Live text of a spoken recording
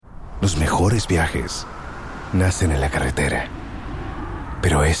Los mejores viajes nacen en la carretera,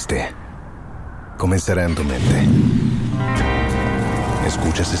 pero comenzará en tu mente.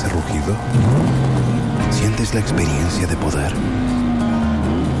 ¿Escuchas ese rugido? ¿Sientes la experiencia de poder?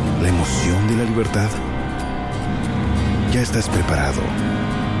 ¿La emoción de la libertad? Ya estás preparado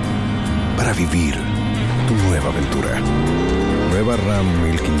para vivir tu nueva aventura. Nueva Ram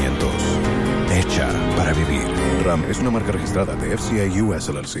 1500. Hecha para vivir. Ram es una marca registrada de FCI US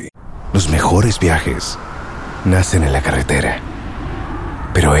LLC. Los mejores viajes nacen en la carretera,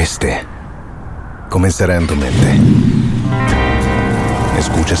 pero comenzará en tu mente.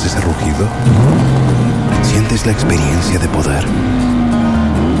 ¿Escuchas ese rugido? ¿Sientes la experiencia de poder?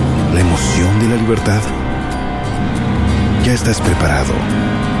 ¿La emoción de la libertad? Ya estás preparado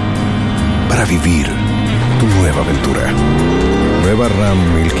para vivir tu nueva aventura. Nueva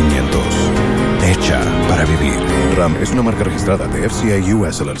Ram 1500. Hecha para vivir. Ram es una marca registrada de FCI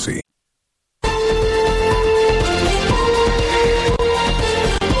US LLC.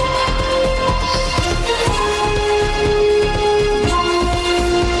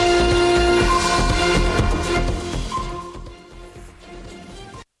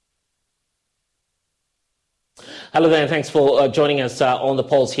 Hello there, and thanks for joining us on the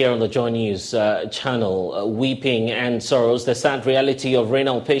Pulse here on the Joy News channel. Weeping and sorrows, the sad reality of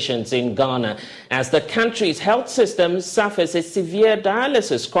renal patients in Ghana as the country's health system suffers a severe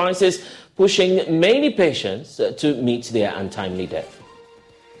dialysis crisis, pushing many patients to meet their untimely death.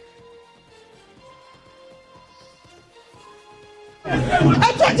 A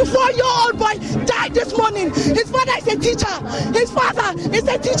 24-year-old boy died this morning. His father is a teacher. His father is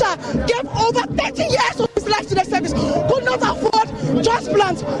a teacher. Gave over 30 years of his life to the service. Could not afford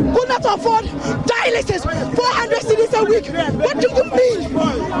transplants. Could not afford dialysis. 400 cedis a week. What do you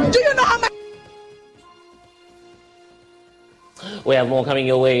mean? Do you know how much? We have more coming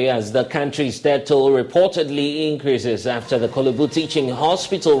your way as the country's death toll reportedly increases after the Korle Bu Teaching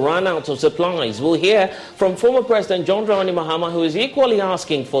Hospital ran out of supplies. We'll hear from former President John Dramani Mahama, who is equally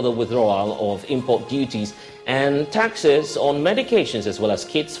asking for the withdrawal of import duties and taxes on medications as well as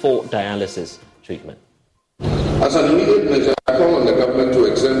kits for dialysis treatment. As an immediate measure, I call on the government to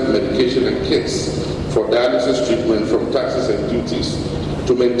exempt medication and kits for dialysis treatment from taxes and duties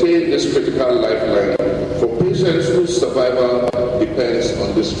to maintain this critical lifeline for patients whose survival depends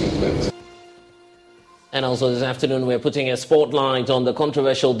on this treatment. And also this afternoon, we're putting a spotlight on the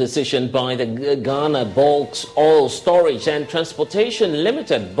controversial decision by the Ghana Bulk Oil Storage and Transportation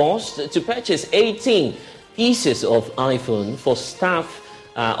Limited boss to purchase 18 pieces of iPhone for staff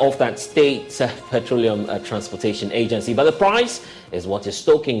of that state petroleum transportation agency. But the price is what is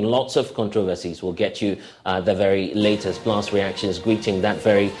stoking lots of controversies. We'll get you the very latest blast reactions greeting that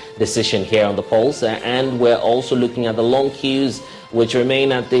very decision here on the Pulse. And we're also looking at the long queues which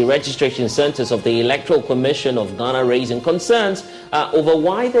remain at the registration centres of the Electoral Commission of Ghana, raising concerns over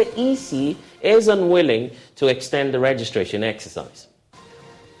why the EC is unwilling to extend the registration exercise.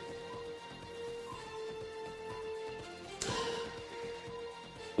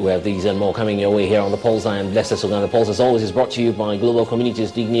 We have these and more coming your way here on the Pulse. I am Lester Sugan. The Pulse, as always, is brought to you by Global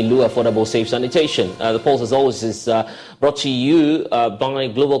Communities Digni Lu Affordable Safe Sanitation. The Pulse, as always, is brought to you by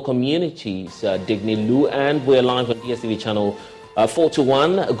Global Communities Digni Lu, and we're live on DSTV channel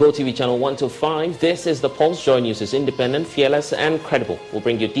 421, GoTV channel 125. This is the Pulse. Joy News is independent, fearless, and credible. We'll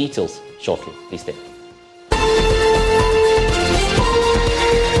bring you details shortly. Please stay.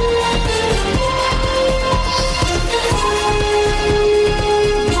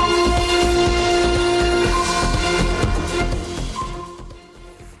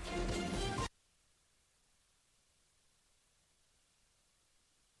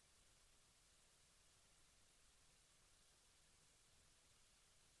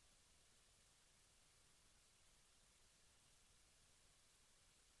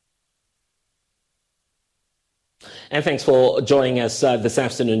 And thanks for joining us this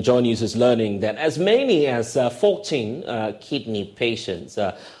afternoon. Joy News is learning that as many as 14 kidney patients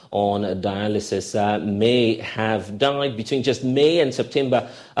on dialysis may have died between just May and September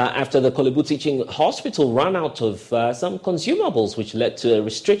after the Korle Bu Teaching Hospital ran out of some consumables, which led to a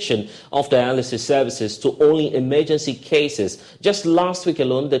restriction of dialysis services to only emergency cases. Just last week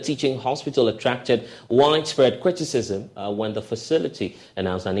alone, the teaching hospital attracted widespread criticism when the facility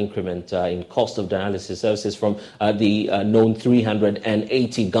announced an increment in cost of dialysis services from the known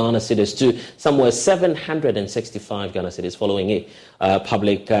 380 Ghana cedis to somewhere 765 Ghana cedis following a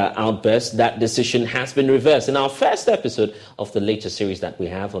public outburst. That decision has been reversed. In our first episode of the latest series that we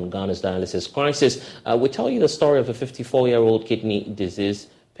have on Ghana's dialysis crisis, we tell you the story of a 54-year-old kidney disease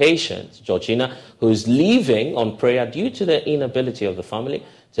patient, Georgina, who's leaving on prayer due to the inability of the family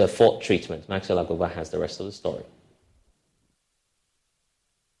to afford treatment. Maxwell Agova has the rest of the story.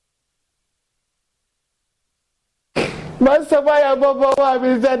 A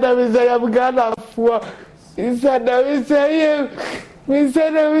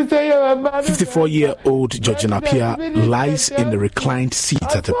 54-year-old Georgina Pia lies in the reclined seat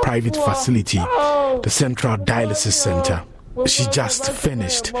at a private facility, the Central Dialysis Center. She just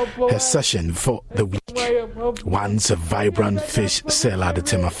finished her session for the week. Once a vibrant fish seller at the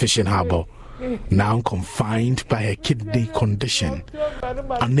Tema Fishing Harbour, now confined by her kidney condition,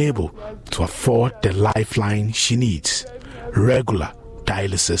 unable to afford the lifeline she needs, regular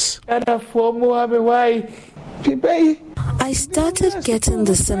dialysis. I started getting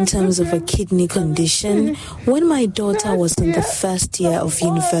the symptoms of a kidney condition when my daughter was in the first year of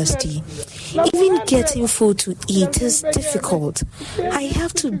university. Even getting food to eat is difficult. I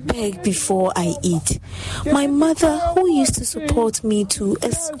have to beg before I eat. My mother, who used to support me too,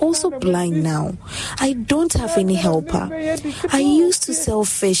 is also blind now. I don't have any helper. I used to sell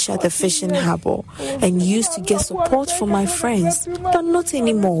fish at the fishing harbour and used to get support from my friends, but not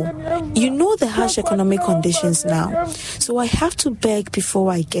anymore. You know the harsh economic conditions now, so I have to beg before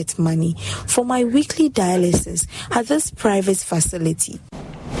I get money for my weekly dialysis at this private facility.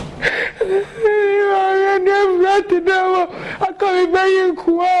 A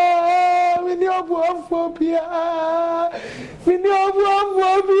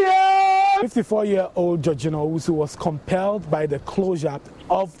 54-year-old Georgina Owusu was compelled by the closure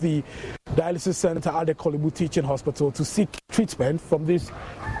of the dialysis center at the Korle Bu Teaching Hospital to seek treatment from this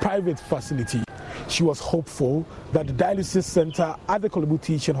private facility. She was hopeful that the dialysis center at the Korle Bu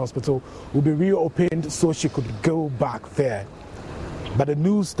Teaching Hospital would be reopened so she could go back there. But the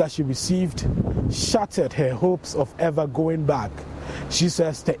news that she received shattered her hopes of ever going back. She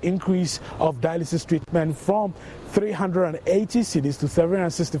says the increase of dialysis treatment from 380 cedis to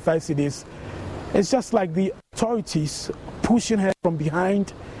 765 cedis is just like the authorities pushing her from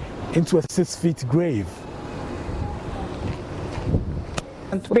behind into a 6-foot grave.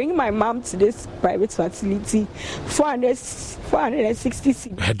 And bring my mom to this private facility, 460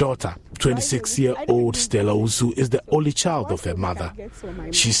 cedis. Her daughter, 26-year-old Stella Owusu, is the only child of her mother.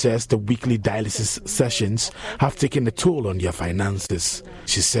 She says the weekly dialysis sessions have taken a toll on their finances.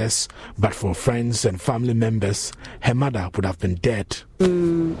 She says, but for friends and family members, her mother would have been dead.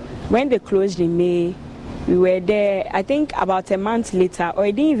 When they closed in May, we were there, I think about a month later, or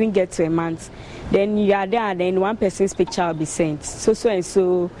it didn't even get to a month. Then you are there, and then one person's picture will be sent. So and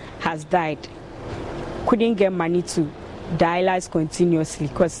so has died. Couldn't get money to dialyze continuously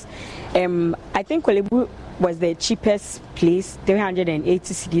because I think Korle Bu was the cheapest place,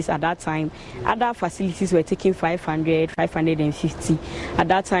 380 cedis at that time. Other facilities were taking 500, 550 at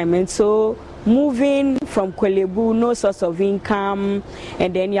that time. And so moving from Korle Bu, no source of income,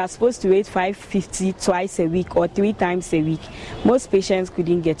 and then you are supposed to wait 550 twice a week or 3 times a week. Most patients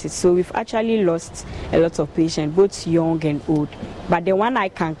couldn't get it. So we've actually lost a lot of patients, both young and old. But the one I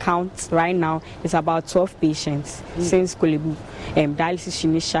can count right now is about 12 patients since Korle Bu dialysis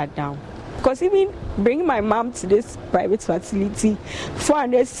unit shut down. Because even bringing my mom to this private facility,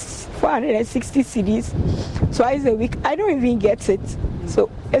 460 cedis twice a week, I don't even get it. So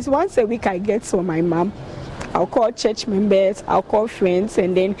it's once a week I get for my mom. I'll call church members, I'll call friends,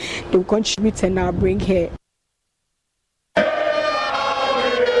 and then they'll contribute and I'll bring her.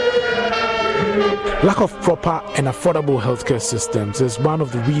 Lack of proper and affordable healthcare systems is one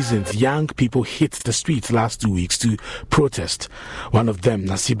of the reasons young people hit the streets last 2 weeks to protest. One of them,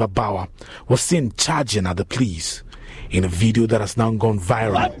 Nasiba Bawa, was seen charging at the police. In a video that has now gone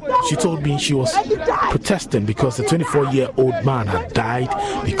viral, she told me she was protesting because the 24-year-old man had died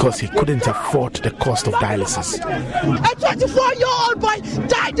because he couldn't afford the cost of dialysis. A 24-year-old boy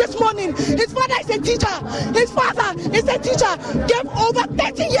died this morning. His father is a teacher. His father is a teacher. Gave over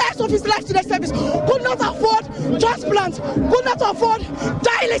 30 years of his life to the service. Could not afford transplants. Could not afford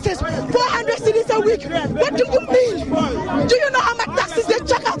dialysis. 400 cedis a week. What do you mean? Do you know how much taxes they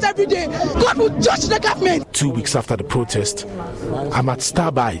check out every day? God will judge the government. 2 weeks after the protest, I'm at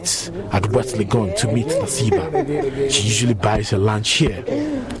Starbites at West Legon to meet Nasiba. She usually buys her lunch here.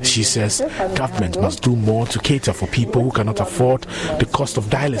 She says government must do more to cater for people who cannot afford the cost of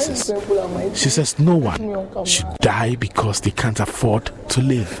dialysis. She says no one should die because they can't afford to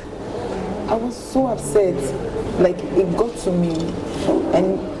live. I was so upset, like it got to me,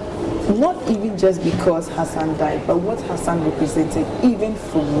 and not even just because Hassan died, but what Hassan represented, even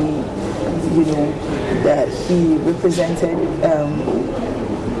for me, you know, that he represented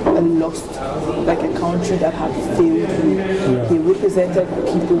a lost, like a country that had failed me. Yeah. He represented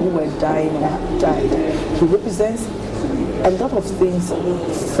people who were dying and had died. He represents a lot of things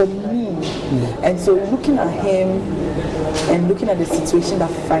for me. And so looking at him and looking at the situation that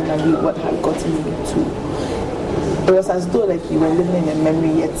finally what had gotten me to, it was as though like you were living in a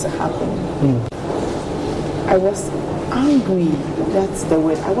memory yet to happen. I was angry, that's the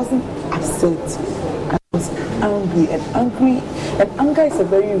word. I wasn't upset. I was angry, and anger is a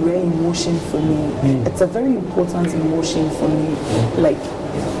very rare emotion for me. It's a very important emotion for me. Like,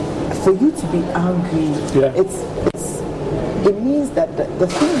 for you to be angry, it means that the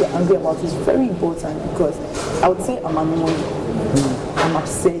thing you're angry about is very important, because I would say I'm annoyed, I'm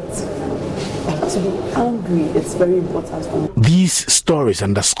upset. And to be angry, it's very important for me. These stories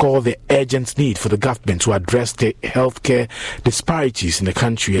underscore the urgent need for the government to address the healthcare disparities in the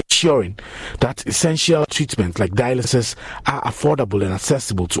country, ensuring that essential treatments like dialysis are affordable and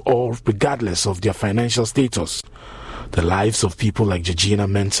accessible to all, regardless of their financial status. The lives of people like Georgina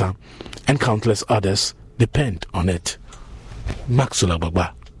Mensah and countless others depend on it. Maxula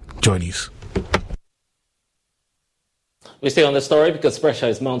Baba, Joy News. We stay on the story because pressure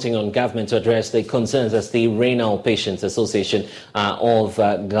is mounting on government to address the concerns as the Renal Patients Association of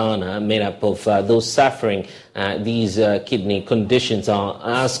Ghana, made up of those suffering these kidney conditions, are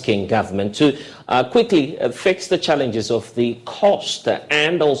asking government to quickly fix the challenges of the cost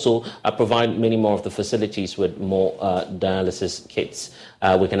and also provide many more of the facilities with more dialysis kits.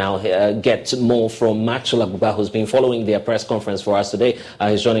 We can now get more from Maxwell Agbuba, who's been following their press conference for us today.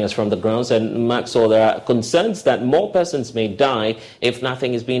 He's joining us from the grounds. And Maxwell, there are concerns that more persons may die if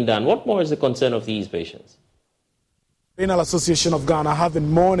nothing is being done. What more is the concern of these patients? Renal Association of Ghana have been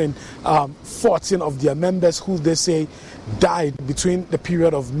mourning 14 of their members who they say died between the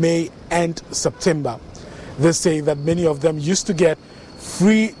period of May and September. They say that many of them used to get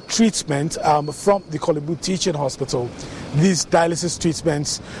free treatment from the Korle Bu Teaching Hospital. These dialysis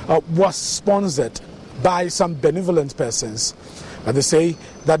treatments was sponsored by some benevolent persons. But they say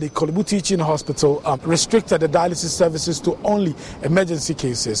that the Korle Bu Teaching Hospital restricted the dialysis services to only emergency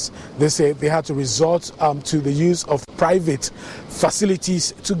cases. They say they had to resort to the use of private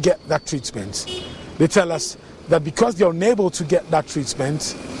facilities to get that treatment. They tell us that because they're unable to get that treatment,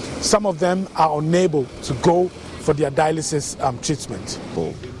 some of them are unable to go for their dialysis treatment.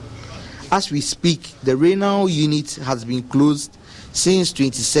 As we speak, the renal unit has been closed since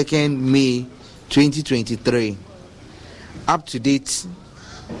 22nd May 2023. Up to date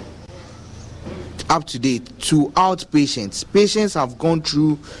to outpatients. Patients have gone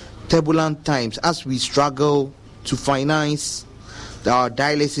through turbulent times as we struggle to finance our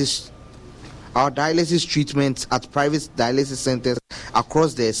dialysis treatments at private dialysis centers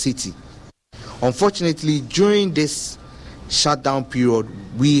across the city. Unfortunately, during this shutdown period,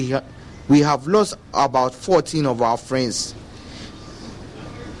 we have lost about 14 of our friends.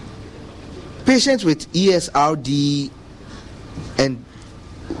 Patients with ESRD and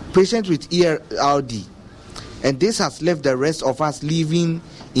this has left the rest of us living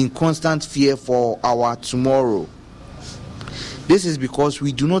in constant fear for our tomorrow. This is because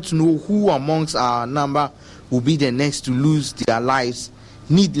we do not know who amongst our number will be the next to lose their lives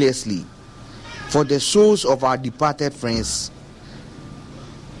needlessly. For the souls of our departed friends,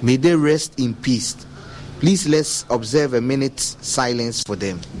 may they rest in peace. Please let's observe a minute's silence for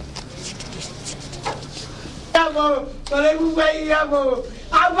them.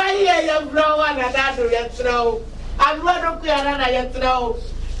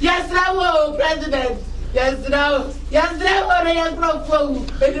 President.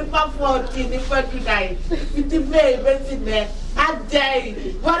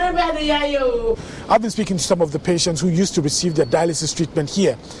 I've been speaking to some of the patients who used to receive their dialysis treatment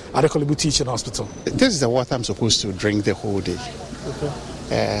here at the Korle Bu Teaching Hospital. This is the water I'm supposed to drink the whole day. Okay.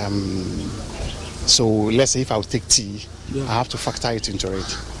 So let's say if I'll take tea, I have to factor it into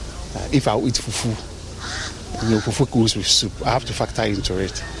it. If I'll eat fufu, fufu goes with soup, I have to factor into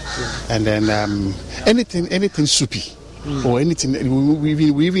it. And then anything soupy or anything,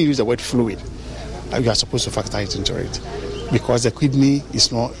 we even use the word fluid. You are supposed to factor it into it because the kidney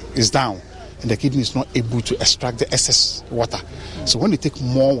is down and the kidney is not able to extract the excess water. So when you take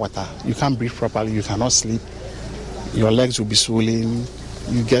more water, you can't breathe properly, you cannot sleep, your legs will be swollen,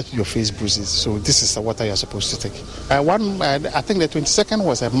 you get your face bruises. So this is the water you're supposed to take. I think the 22nd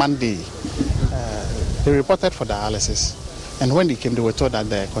was a Monday. They reported for dialysis. And when they came, they were told that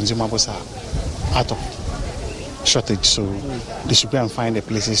the consumables are out of shortage. So they should go and find the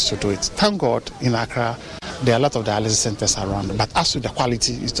places to do it. Thank God, in Accra, there are a lot of dialysis centers around. But as to the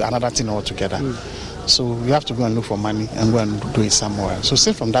quality, it's another thing altogether. So we have to go and look for money and go and do it somewhere. So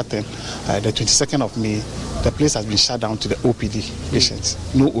since from that time, the 22nd of May, the place has been shut down to the OPD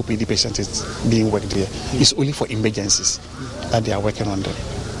patients. No OPD patient is being worked there. It's only for emergencies that they are working on them.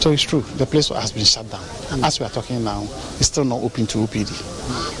 So it's true, the place has been shut down. As we are talking now, it's still not open to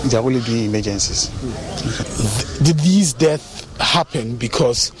OPD. They are only doing emergencies. Did these deaths happen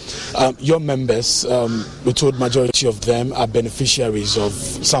because your members, we told majority of them are beneficiaries of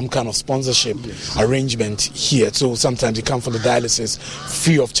some kind of sponsorship arrangement here, so sometimes they come for the dialysis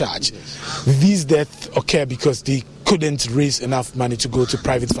free of charge. These deaths occur because they couldn't raise enough money to go to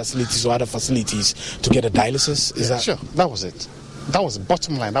private facilities or other facilities to get a dialysis? Is that? Sure, that was it. That was the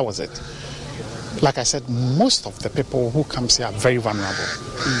bottom line, that was it. Like I said, most of the people who come here are very vulnerable.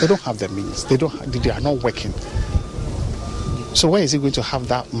 They don't have the means. They are not working. So where is he going to have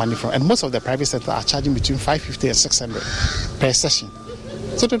that money from? And most of the private sector are charging between 550 and 600 per session.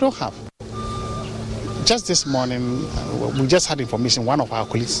 So they don't have. Just this morning, we just had information, one of our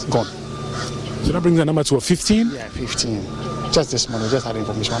colleagues gone. So that brings the number to a 15? Yeah, 15. Just this morning, we just had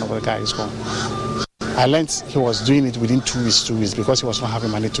information, one of the guys gone. I learned he was doing it within 2 weeks because he was not having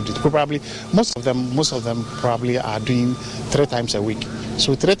money to do it. Probably most of them probably are doing 3 times a week.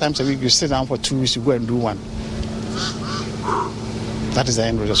 So 3 times a week, you sit down for 2 weeks, you go and do one. That is the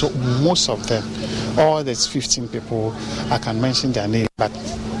end result. So most of them, all these 15 people, I can mention their name, but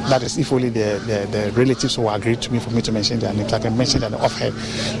that is if only the relatives who agreed to me for me to mention their names. I can mention their name offhand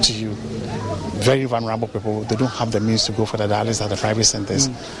to you. Very vulnerable people, they don't have the means to go for the dialysis at the private centers.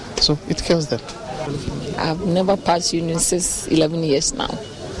 So it kills them. I've never passed urine since 11 years now.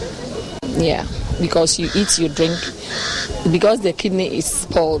 Yeah, because you eat, you drink. Because the kidney is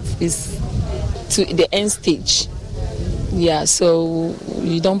spoiled, is to the end stage. Yeah, so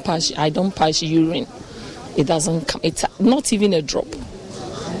I don't pass urine. It doesn't come, it's not even a drop.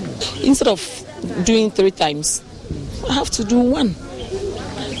 Instead of doing 3 times, I have to do 1.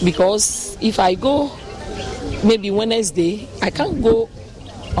 Because if I go maybe Wednesday, I can't go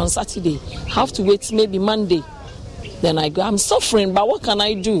on Saturday. I have to wait maybe Monday. Then I go. I'm suffering, but what can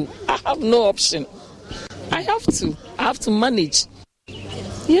I do? I have no option. I have to manage.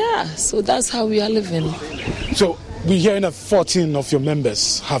 Yeah, so that's how we are living. So we're hearing that 14 of your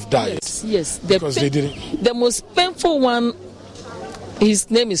members have died. Yes. Because they didn't. The most painful one, his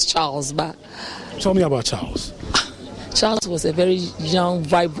name is Charles. But tell me about Charles. Charles was a very young,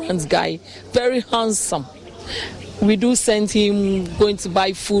 vibrant guy, very handsome. We do send him going to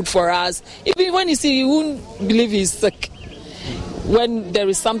buy food for us. Even when you won't believe he's sick. When there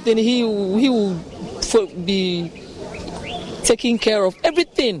is something, he will be taking care of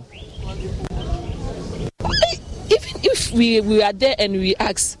everything. Even if we are there and we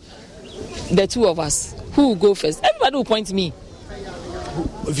ask the 2 of us, who will go first? Everybody will point to me.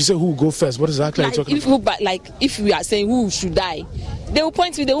 If you say who will go first, what exactly are you talking about? If we are saying who should die, they will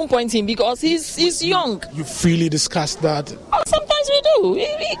point to me, they won't point him because he's young. You freely discuss that? Oh, sometimes we do.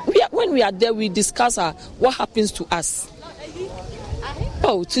 When we are there, we discuss what happens to us.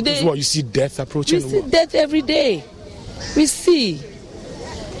 Oh, today... This is what you see death approaching? We see death every day. We see.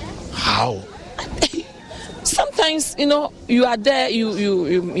 How? Sometimes, you are there,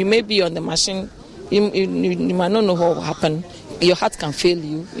 you may be on the machine, you might not know what will happen. Your heart can fail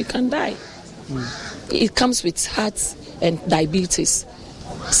you, you can die. It comes with heart and diabetes.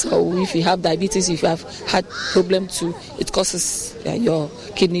 So if you have diabetes, if you have heart problem too, it causes your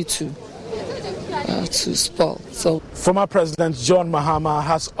kidney to spoil. So former President John Mahama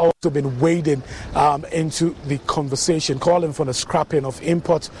has also been wading into the conversation, calling for the scrapping of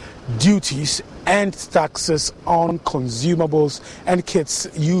import duties and taxes on consumables and kits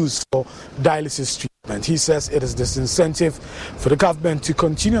used for dialysis treatment. He says it is disincentive for the government to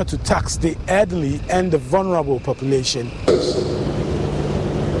continue to tax the elderly and the vulnerable population.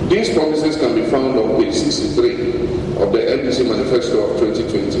 These promises can be found on page 63 of the NDC Manifesto of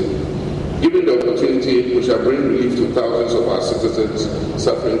 2020. Given the opportunity, we shall bring relief to thousands of our citizens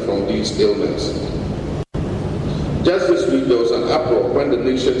suffering from these ailments. Just this week, there was an uproar when the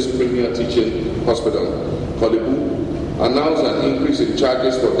nation's premier teaching hospital, Korle Bu, announced an increase in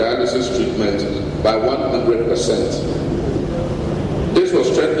charges for dialysis treatment by 100%. This was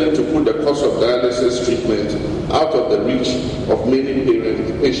threatening to put the cost of dialysis treatment out of the reach of many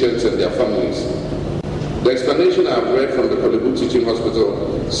patients and their families. The explanation I have read from the Korle Bu Teaching Hospital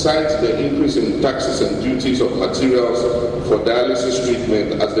cites the increase in taxes and duties of materials for dialysis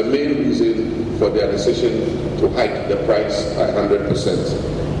treatment as the main reason for their decision to hike the price by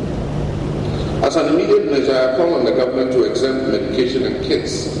 100%. As an immediate measure, I call on the government to exempt medication and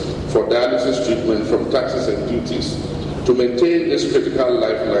kits for dialysis treatment from taxes and duties to maintain this critical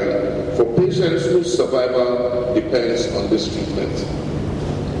lifeline for patients whose survival depends on this treatment.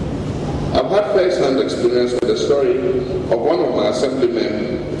 I've had first-hand experience with the story of one of my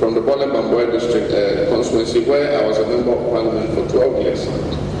assemblymen from the Korle Bu district constituency, where I was a member of parliament for 12 years.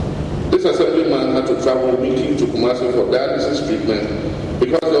 This assemblyman had to travel weekly to Kumasi for dialysis treatment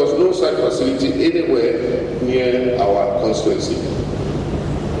because there was no such facility anywhere near our constituency.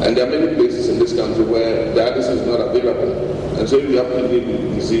 And there are many places in this country where dialysis is not available. And so if you have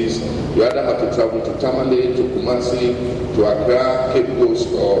kidney disease, you either have to travel to Tamale, to Kumasi, to Accra, Cape Coast,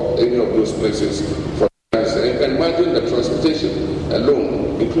 or any of those places for dialysis. And you can imagine the transportation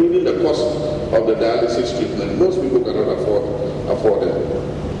alone, including the cost of the dialysis treatment. Most people cannot afford it.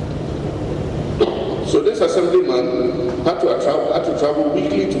 So this assemblyman had to travel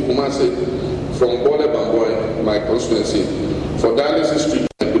weekly to Kumasi from Korle Bu, my constituency, for dialysis treatment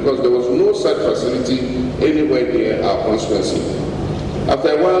because there was no such facility anywhere near our constituency. After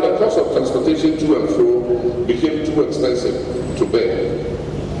a while, the cost of transportation to and fro became too expensive to bear.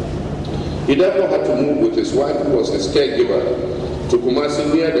 He therefore had to move with his wife, who was his caregiver, to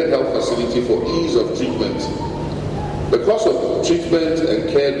Kumasi near the health facility for ease of treatment. The cost of treatment and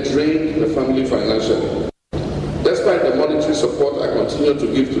care drained the family financially. Despite the monetary support I continued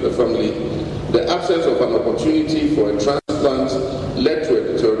to give to the family, the absence of an opportunity for a transplant led to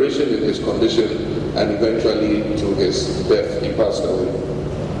a deterioration in his condition and eventually to his death. He passed away.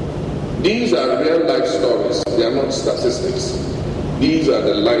 These are real life stories. They are not statistics. These are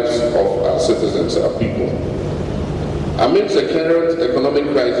the lives of our citizens, our people. Amidst the current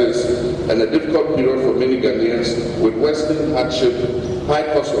economic crisis and a difficult period for many Ghanaians with worsening hardship,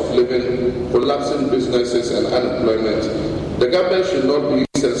 high cost of living, collapsing businesses and unemployment, the government should not be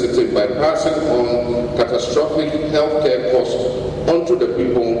sensitive by passing on catastrophic healthcare costs onto the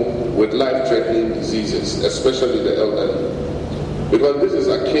people with life-threatening diseases, especially the elderly. Because this is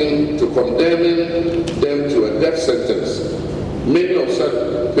akin to condemning them to a death sentence. Many of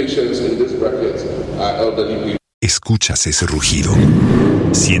such patients in this bracket are elderly people. ¿Escuchas ese rugido?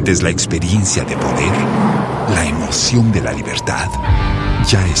 ¿Sientes la experiencia de poder? ¿La emoción de la libertad?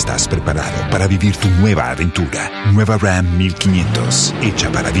 Ya estás preparado para vivir tu nueva aventura. Nueva Ram 1500,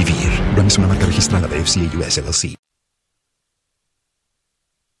 hecha para vivir. Ram es una marca registrada de FCA US LLC.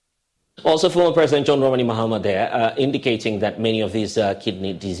 Also, former President John Dramani Mahama there indicating that many of these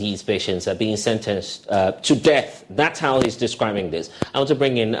kidney disease patients are being sentenced to death. That's how he's describing this. I want to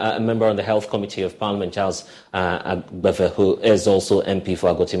bring in a member on the Health Committee of Parliament, Charles Agbefe, who is also MP for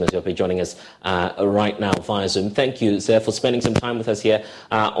Agoti Maziope, joining us right now via Zoom. Thank you, sir, for spending some time with us here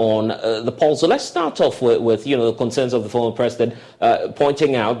on the poll. So let's start off with the concerns of the former president,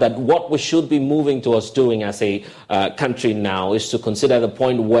 pointing out that what we should be moving towards doing as a country now is to consider the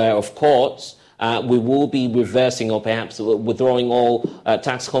point where, of course, we will be reversing or perhaps withdrawing all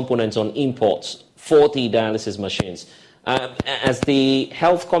tax components on imports for the dialysis machines. As the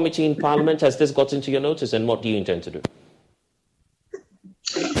Health Committee in Parliament, has this got into your notice, and what do you intend to do?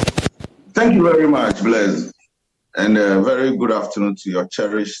 Thank you very much, Blaise, and a very good afternoon to your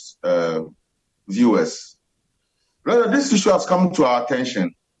cherished viewers. This issue has come to our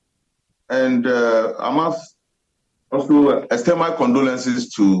attention, and I must also extend my condolences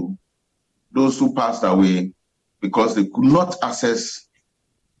to those who passed away because they could not access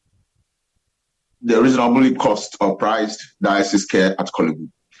the reasonably cost or priced dialysis care at Korle Bu.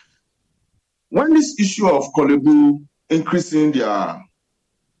 When this issue of Korle Bu increasing their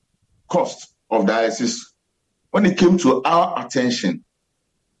cost of dialysis, when it came to our attention,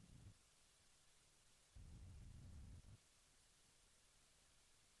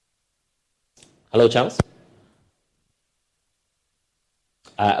 Hello, Charles.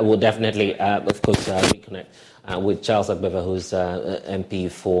 We'll definitely, of course, reconnect with Charles Agbefe, who's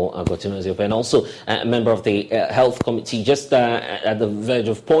MP for Agoti Maziope, and also a member of the Health Committee, just at the verge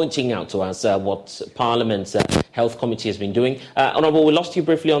of pointing out to us what Parliament's Health Committee has been doing. Honourable, we lost you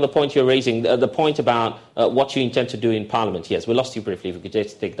briefly on the point you're raising, the point about what you intend to do in Parliament. Yes, we lost you briefly. If you could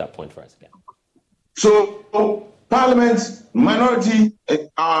just take that point for us again. So, Parliament minority,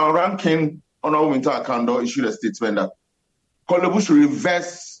 our ranking Honourable Minta Akando issued a statement that Korle Bu should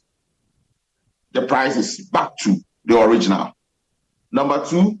reverse the prices back to the original. Number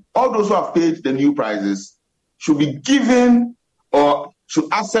two, all those who have paid the new prices should be given or should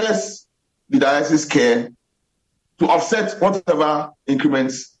access the dialysis care to offset whatever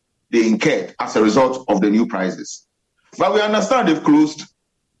increments they incurred as a result of the new prices. But we understand they've closed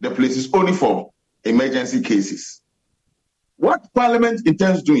the places only for emergency cases. What Parliament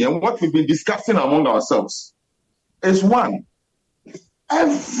intends doing and what we've been discussing among ourselves is one,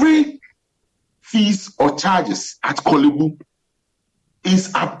 every fees or charges at Korle Bu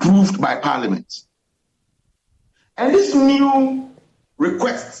is approved by Parliament. And this new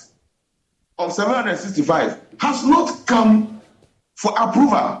request of 765 has not come for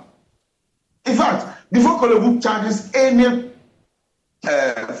approval. In fact, before Korle Bu charges any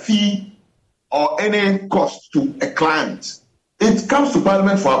fee or any cost to a client, it comes to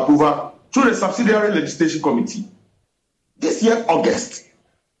Parliament for approval through the Subsidiary Legislation Committee. This year, August,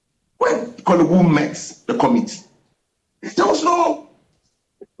 when Korle Bu met the committee, there was no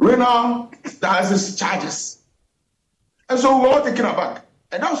renal dialysis charges. And so we were all taken aback.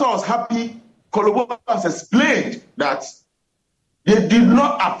 And that's why I was happy Korle Bu has explained that they did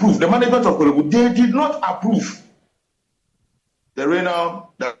not approve, the management of Korle Bu, they did not approve the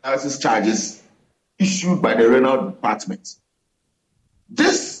renal dialysis charges issued by the renal department.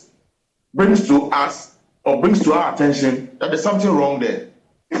 This brings to us, or brings to our attention, that there's something wrong there.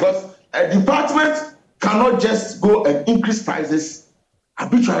 Because a department cannot just go and increase prices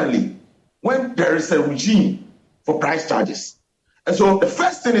arbitrarily when there is a regime for price charges. And so the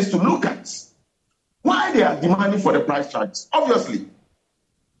first thing is to look at why they are demanding for the price charges. Obviously,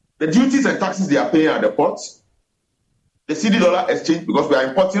 the duties and taxes they are paying at the ports, the CD dollar exchange, because we are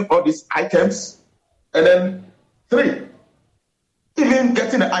importing all these items, and then 3, even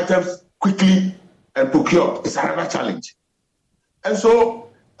getting the items quickly and procured is another challenge. And so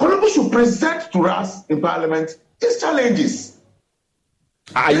Korle Bu should present to us in Parliament these challenges.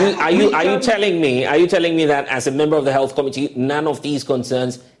 Are you telling me that as a member of the Health Committee, none of these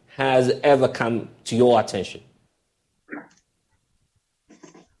concerns has ever come to your attention?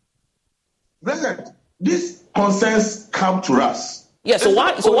 President, these concerns come to us. Yeah, so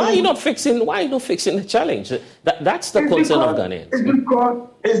why are you not fixing the challenge? That's the concern of Ghanaians.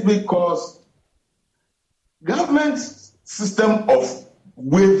 It's because government's system of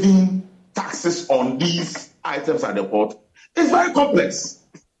waiving taxes on these items at the port is very complex.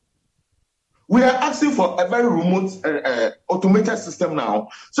 We are asking for a very remote automated system now,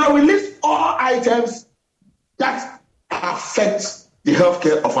 so we list all items that affect the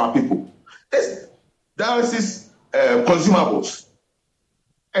healthcare of our people. This dialysis consumables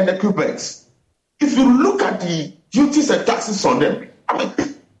and equipment. If you look at the duties and taxes on them, I mean,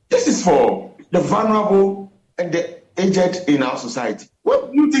 this is for the vulnerable and the aged in our society. Where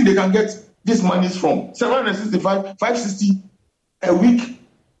do you think they can get these monies from? 765, 560 a week,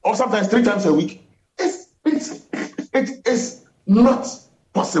 or sometimes 3 times a week. It is not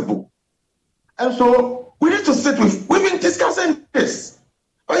possible. And so we need to sit with, we've been discussing this.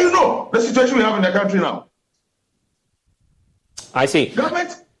 But you know, the situation we have in the country now. I see.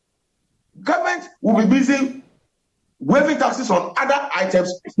 Government will be busy waiving taxes on other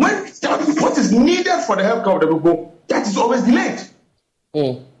items when what is needed for the health care of the people, that is always delayed.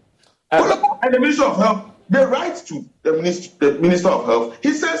 And the Minister of Health, they write to the Minister of Health,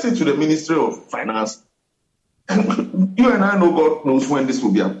 he sends it to the Ministry of Finance. And you and I know God knows when this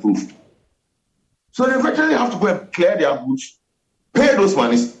will be approved. So they eventually have to go and clear their books, pay those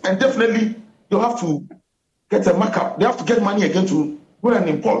monies, and definitely they'll have to get a markup. They have to get money again to go and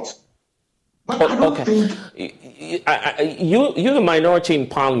import. But I don't think... You're a minority in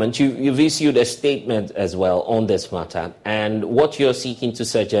Parliament. You've issued a statement as well on this matter. And what you're seeking to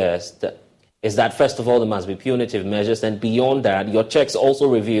suggest is that, first of all, there must be punitive measures. And beyond that, your checks also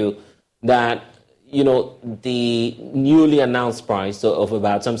reveal that, you know, the newly announced price of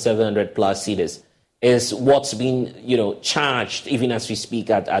about some 700 plus cedis is what's been, you know, charged even as we speak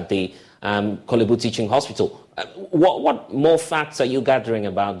at the Korle Bu Teaching Hospital. What more facts are you gathering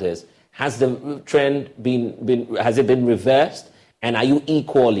about this? Has the trend has it been reversed? And are you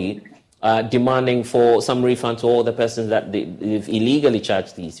equally demanding for some refund to all the persons that they've illegally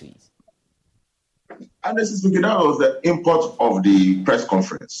charged these fees? And this is because that was the import of the press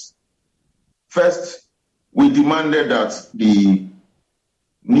conference. First, we demanded that the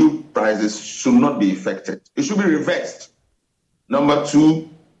new prices should not be affected. It should be reversed. Number 2,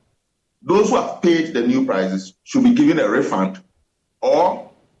 those who have paid the new prices should be given a refund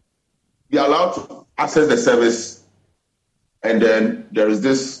or be allowed to access the service. And then there is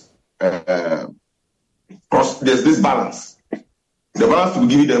this there's this balance. The balance to be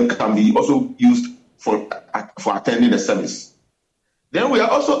given them can be also used for attending the service. Then we are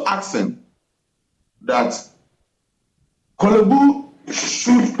also asking that Korle Bu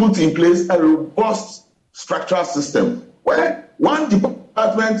should put in place a robust structural system where one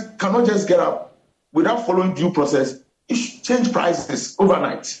department cannot just get up without following due process. It should change prices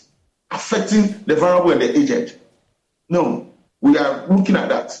overnight, affecting the vulnerable and the aged. No, we are looking at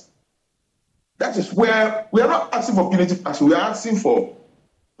that. That is where we are not asking for punitive action. We are asking for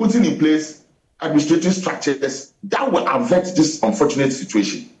putting in place administrative structures that will avert this unfortunate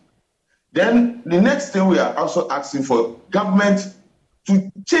situation. Then the next thing we are also asking for government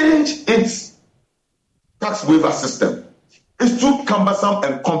to change its tax waiver system. It's too cumbersome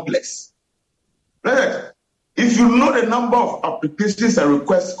and complex. Right? If you know the number of applications and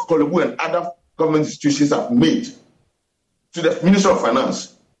requests Korle Bu and other government institutions have made to the Ministry of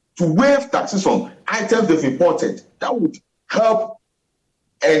Finance to waive taxes on items they've imported, that would help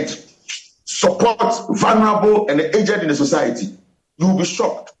and support vulnerable and the aged in the society, you will be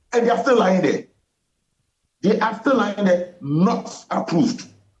shocked. And they are still lying there. They are still lying there, not approved.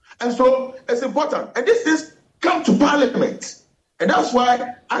 And so it's important. And these things come to Parliament. And that's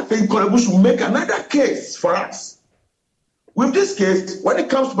why I think Korle Bu should make another case for us. With this case, when it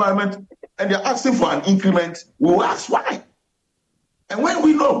comes to Parliament and they're asking for an increment, we will ask why. And when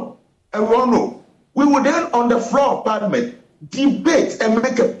we know, and we all know, we will then on the floor of Parliament debate and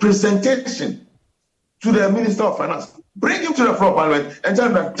make a presentation to the Minister of Finance. Bring him to the floor of Parliament and tell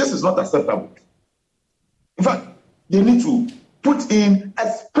him that this is not acceptable. In fact, they need to put in a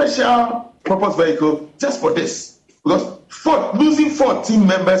special purpose vehicle just for this. Because losing 14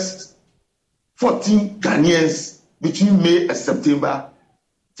 members, 14 Ghanaians between May and September,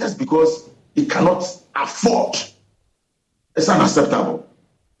 just because they cannot afford, it's unacceptable.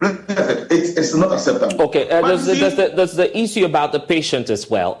 It's not acceptable. Okay, there's the issue about the patient as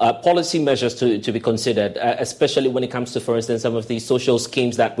well. Policy measures to be considered, especially when it comes to, for instance, some of these social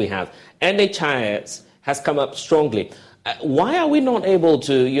schemes that we have. NHIS has come up strongly. Why are we not able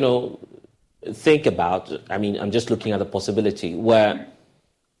to, think about, I'm just looking at the possibility where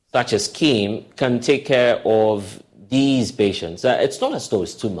such a scheme can take care of these patients. It's not as though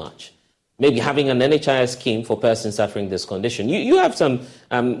it's too much. Maybe having an NHIS scheme for persons suffering this condition. You have some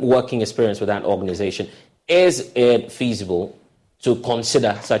working experience with that organization. Is it feasible to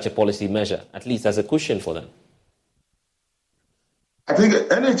consider such a policy measure, at least as a cushion for them? I think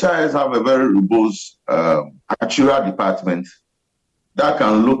NHIS have a very robust actuarial department that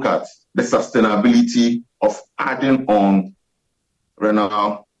can look at the sustainability of adding on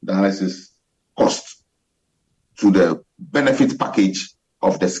renal dialysis cost to the benefit package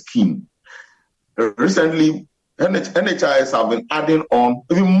of the scheme. Recently, NHIS have been adding on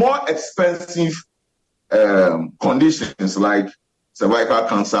even more expensive conditions like cervical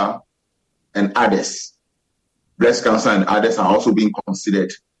cancer and others. Breast cancer and others are also being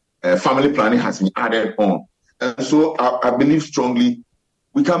considered. Family planning has been added on. And so I believe strongly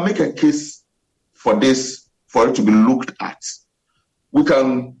we can make a case for this, for it to be looked at. We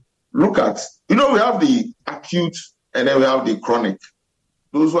can look at, we have the acute and then we have the chronic.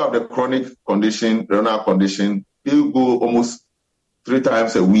 Those who have the chronic condition, renal condition, they go almost 3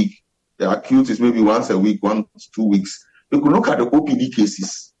 times a week. The acute is maybe once a week, 1 to 2 weeks. We could look at the OPD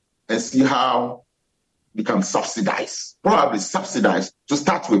cases and see how we can probably subsidize to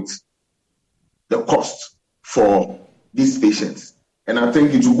start with the cost for these patients. And I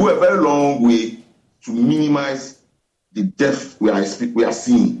think it will go a very long way to minimize the death we are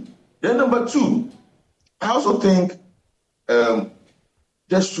seeing. Then number 2, I also think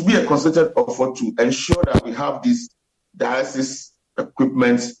there should be a concerted effort to ensure that we have these dialysis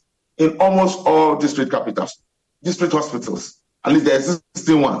equipment in almost all district hospitals, at least the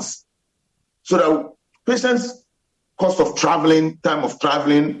existing ones, so that patients' cost of traveling, time of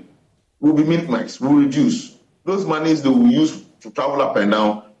traveling will be minimized, will reduce. Those monies they will use to travel up and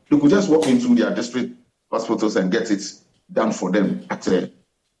down, they could just walk into their district hospitals and get it done for them at a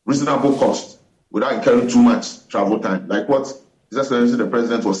reasonable cost without incurring too much travel time, like what His Excellency the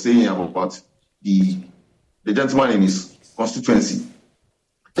President was saying about the gentleman in his constituency.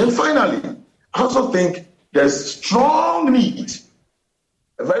 Then finally, I also think there's strong need,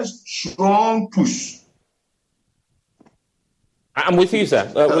 a very strong push. I'm with you,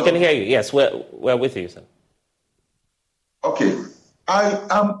 sir. We can hear you. Yes, we're with you, sir. Okay. I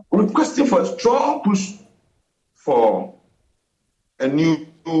am requesting for a strong push for a new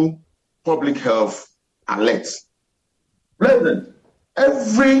public health alert. President,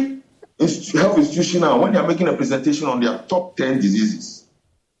 every health institution now, when they are making a presentation on their top 10 diseases,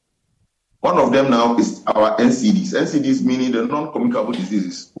 one of them now is our NCDs. NCDs meaning the non-communicable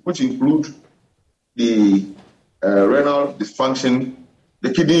diseases, which include the renal dysfunction,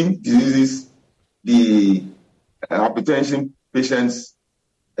 the kidney diseases, the hypertension patients,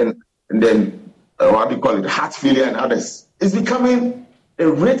 and then what do you call it, heart failure and others. It's becoming a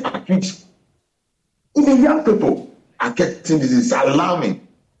rate at which even young people are getting disease. It's alarming.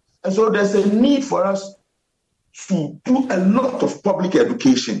 And so there's a need for us to do a lot of public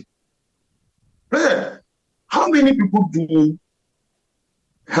education. How many people do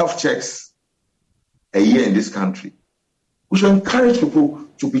health checks a year in this country. We should encourage people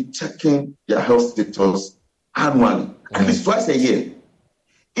to be checking their health status annually, at least twice a year.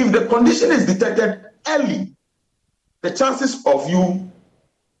 If the condition is detected early, the chances of you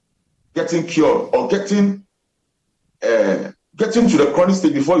getting cured or getting to the chronic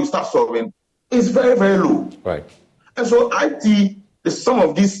stage before you start solving is very, very low. Right. And so I see some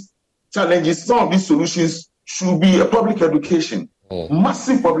of these challenges, some of these solutions should be a public education,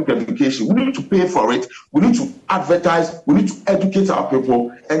 massive public education. We need to pay for it. We need to advertise. We need to educate our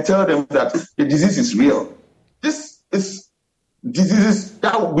people and tell them that the disease is real. This is diseases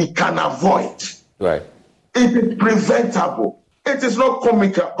that we can avoid. Right. It is preventable. It is not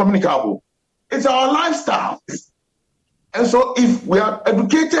communicable. It's our lifestyle. And so if we are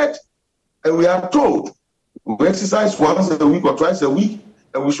educated and we are told we exercise once a week or twice a week,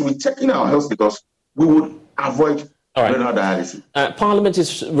 and we should be checking our health because we would avoid renal dialysis. Parliament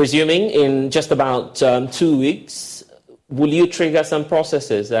is resuming in just about 2 weeks. Will you trigger some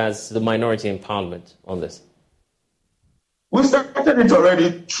processes as the minority in Parliament on this? We started it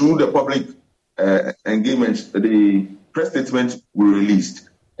already through the public engagement, the press statement we released.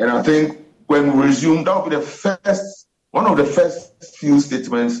 And I think when we resume, that will be one of the first few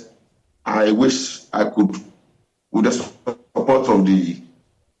statements I wish I could, with the support of the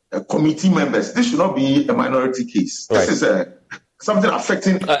committee members. This should not be a minority case. Right. This is something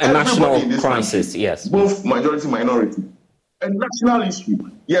affecting a national in this crisis, country, yes. Both majority and minority. A national issue,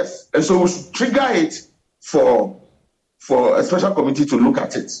 yes. And so we should trigger it for a special committee to look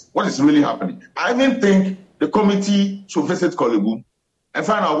at it. What is really happening? I even think the committee should visit Korle Bu and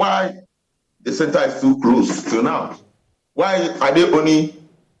find out why the center is still closed till now. Why are they only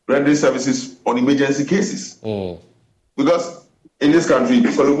rendering services on emergency cases? Because in this country,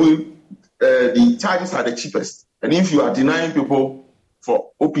 Korle Bu, the charges are the cheapest. And if you are denying people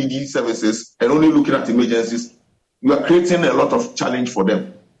for OPD services and only looking at emergencies, you are creating a lot of challenge for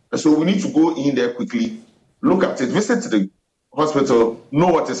them. And so we need to go in there quickly, look at it, visit the hospital, know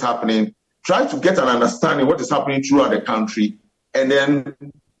what is happening, try to get an understanding of what is happening throughout the country, and then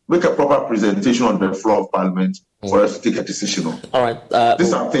make a proper presentation on the floor of Parliament for us to take a decision on. All right.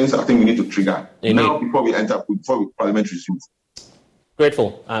 These are things I think we need to trigger now before Parliament resumes.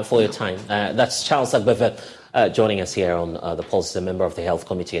 Grateful for your time. That's Charles Agbefe joining us here on the Pulse, a member of the Health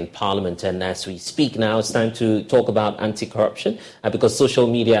Committee in Parliament. And as we speak now, it's time to talk about anti-corruption because social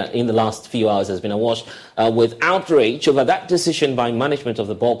media in the last few hours has been awash with outrage over that decision by management of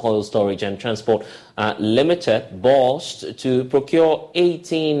the Bulk Oil Storage and Transport Limited, BOST, to procure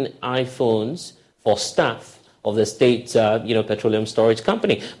 18 iPhones for staff of the state petroleum storage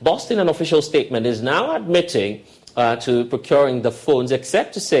company. BOST, in an official statement, is now admitting to procuring the phones,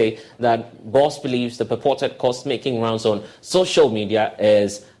 except to say that BOST believes the purported cost making rounds on social media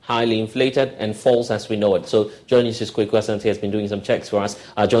is highly inflated and false as we know it. So joining us is Korle Bu Asante has been doing some checks for us.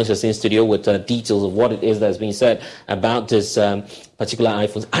 Joins us in studio with details of what it is that has been said about this particular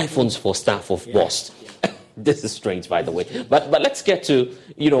iPhones for staff of BOST. This is strange, by the way. But let's get to,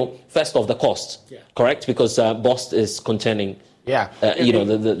 first off, the cost, correct? Because BOST is containing, the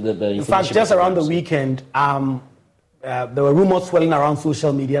in fact, just around the weekend, there were rumors swirling around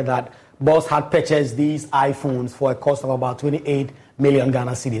social media that BOST had purchased these iPhones for a cost of about 28 million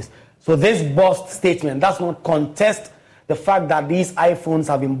Ghana cedis. So this BOST statement does not contest the fact that these iPhones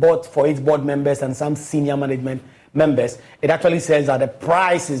have been bought for its board members and some senior management members. It actually says that the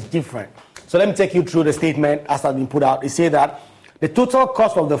price is different. So let me take you through the statement as has been put out. It says that the total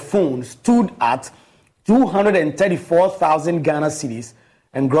cost of the phone stood at 234,000 Ghana cedis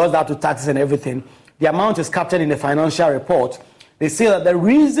and grossed out to taxes and everything. The amount is captured in the financial report. They say that the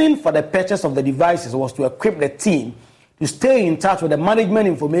reason for the purchase of the devices was to equip the team to stay in touch with the management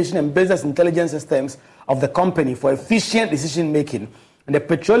information and business intelligence systems of the company for efficient decision making. In the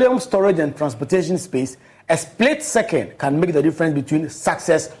petroleum storage and transportation space, a split second can make the difference between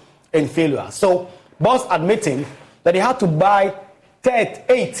success and failure. So, BOST admitting that they had to buy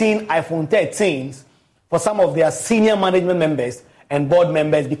 18 iPhone 13s for some of their senior management members and board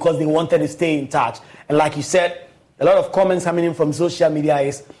members because they wanted to stay in touch. And like you said, a lot of comments coming in from social media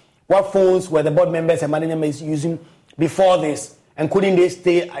is, what phones were the board members and management members using before this? And couldn't they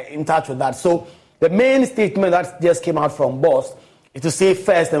stay in touch with that? So the main statement that just came out from BOST is to say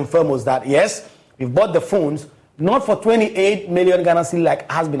first and foremost that, yes, we've bought the phones, not for 28 million Ghana cedis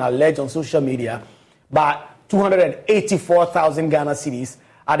like has been alleged on social media, but 284,000 Ghana cedis.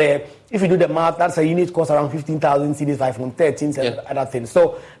 If you do the math, that's a unit cost around 15,000 cedis, iPhone 13s and other things.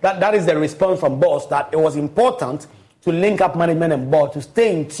 So that is the response from BOST, that it was important to link up management and board to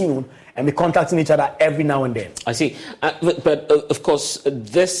stay in tune and be contacting each other every now and then. I see. But of course,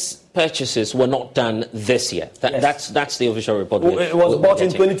 these purchases were not done this year. That's the official report. It was bought in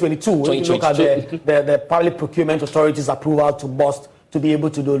 2022. If you look at the Public Procurement Authority's approval to BOST to be able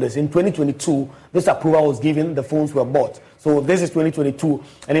to do this. In 2022, this approval was given, the phones were bought. So this is 2022.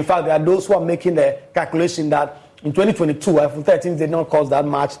 And in fact, there are those who are making the calculation that in 2022, iPhone 13 did not cost that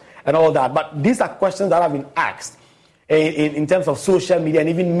much and all that. But these are questions that have been asked in terms of social media and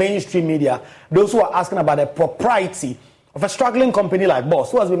even mainstream media. Those who are asking about the propriety of a struggling company like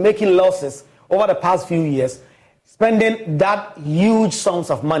BOST, who has been making losses over the past few years, spending that huge sums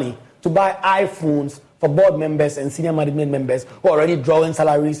of money to buy iPhones for board members and senior management members who are already drawing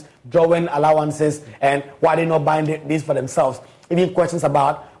salaries, drawing allowances, and why they're not buying this for themselves. Even questions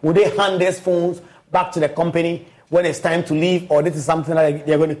about, will they hand these phones back to the company when it's time to leave, or this is something that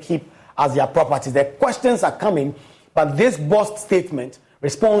they're going to keep as their property? The questions are coming, but this BOST statement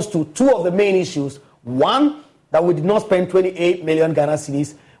responds to two of the main issues. One, that we did not spend 28 million Ghana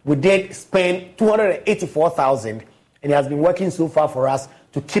cedis. We did spend 284,000, and it has been working so far for us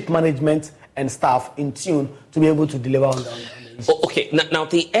to keep management and staff in tune to be able to deliver on the issues. Okay, now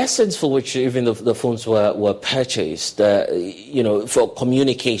the essence for which even the phones were purchased, for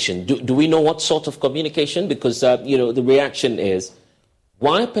communication. Do we know what sort of communication? Because the reaction is,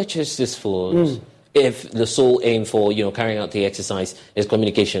 why purchase these phones if the sole aim for carrying out the exercise is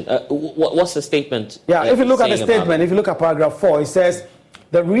communication? What's the statement? Yeah, if you look at the statement, if you look at paragraph 4, it says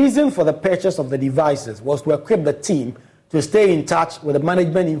the reason for the purchase of the devices was to equip the team to stay in touch with the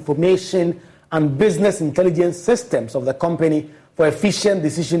management information and business intelligence systems of the company for efficient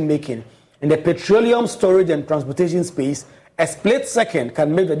decision making. In the petroleum storage and transportation space, a split second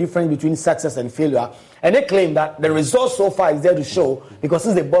can make the difference between success and failure. And they claim that the results so far is there to show, because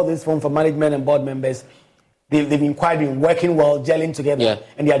since they bought this phone for management and board members, they've been working well, gelling together,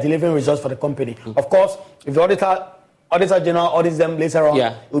 and they are delivering results for the company. Of course, if the Auditor General audits them later on,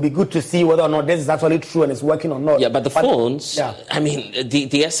 it will be good to see whether or not this is actually true and it's working or not. Yeah, but the phones, I mean,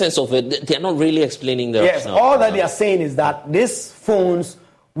 the essence of it, they're not really explaining the... Yes, all that they are saying is that these phones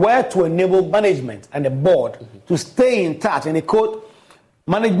were to enable management and the board to stay in touch, and they quote,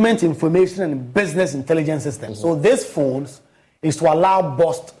 management information and business intelligence systems. So these phones is to allow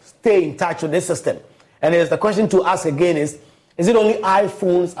BOST stay in touch with this system. And the question to ask again is it only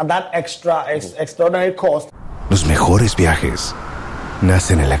iPhones at that extraordinary cost? Los mejores viajes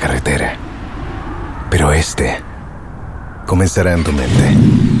nacen en la carretera, pero este comenzará en tu mente.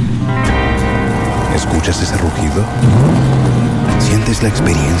 ¿Escuchas ese rugido? ¿Sientes la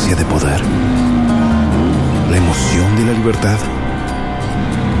experiencia de poder? ¿La emoción de la libertad?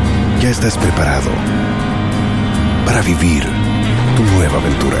 Ya estás preparado para vivir tu nueva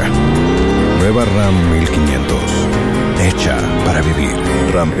aventura. Nueva RAM 1500, hecha para vivir.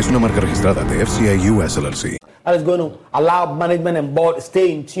 RAM es una marca registrada de FCI US LLC. That is going to allow management and board to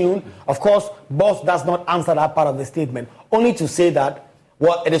stay in tune. Of course, BOST does not answer that part of the statement, only to say that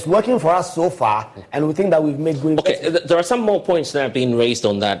it is working for us so far, and we think that we've made good... Okay, there are some more points that have been raised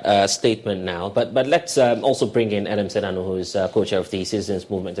on that statement now, but let's also bring in Adam Sedano, who is co-chair of the Citizens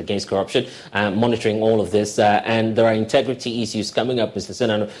Movement Against Corruption, monitoring all of this, and there are integrity issues coming up, Mr.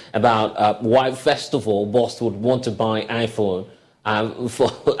 Sedano, about why, first of all, BOST would want to buy iPhones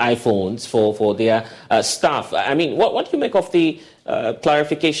for their staff. I mean, what do you make of the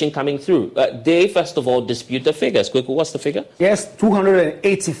clarification coming through? They, first of all, dispute the figures. Quickly, what's the figure? Yes,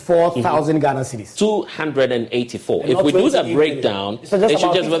 284,000 Ghana cedis. 284. If we do that breakdown, they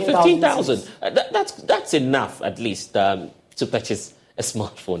should just have 15,000. That's enough, at least, to purchase a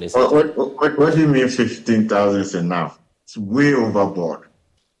smartphone. What do you mean 15,000 is enough? It's way overboard.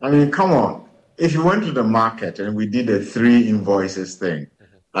 I mean, come on. If you went to the market and we did a 3 invoices thing,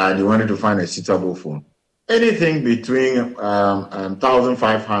 and you wanted to find a suitable phone, anything between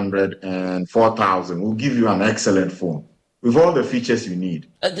 1,500 and 4,000 will give you an excellent phone with all the features you need.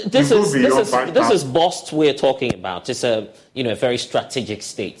 This is BOST we're talking about. It's a very strategic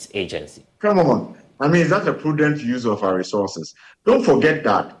state agency. Come on. I mean, that's a prudent use of our resources. Don't forget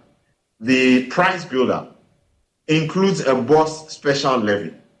that the price builder includes a BOST special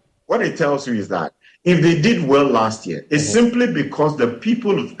levy. What it tells you is that if they did well last year, it's simply because the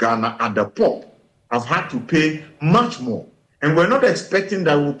people of Ghana at the top have had to pay much more. And we're not expecting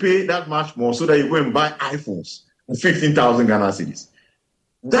that we'll pay that much more so that you go and buy iPhones for 15,000 Ghana cedis.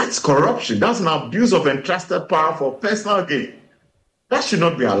 That's corruption. That's an abuse of entrusted power for personal gain. That should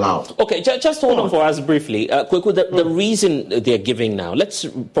not be allowed. Okay, just hold on for us briefly. The reason they're giving now, let's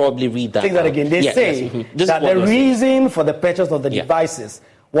probably read that. Take that again. They say that the reason for the purchase of the devices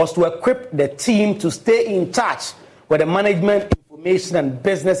was to equip the team to stay in touch were the management, information, and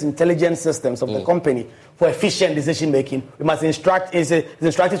business intelligence systems of the company for efficient decision making. We must instruct, it's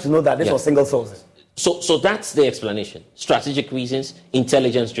instructive to know that this was single sources. So that's the explanation. Strategic reasons,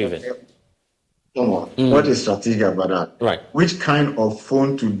 intelligence driven. Come on. What is strategic about that? Right. Which kind of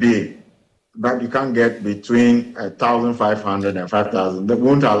phone today that you can get between 1,500 and 5,000 that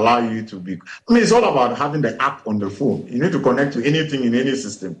won't allow you to be... I mean, it's all about having the app on the phone. You need to connect to anything in any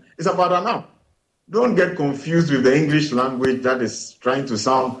system. It's about an app. Don't get confused with the English language that is trying to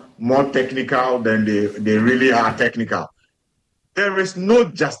sound more technical than they really are technical. There is no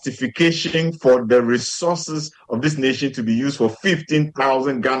justification for the resources of this nation to be used for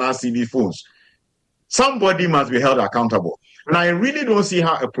 15,000 Ghana cedi phones. Somebody must be held accountable. And I really don't see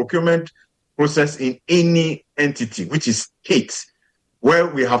how a procurement process in any entity, which is state, where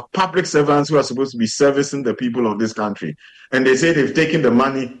we have public servants who are supposed to be servicing the people of this country, and they say they've taken the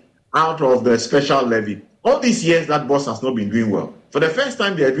money out of the special levy. All these years, that boss has not been doing well. For the first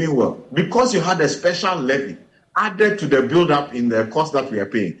time, they are doing well because you had a special levy added to the build-up in the cost that we are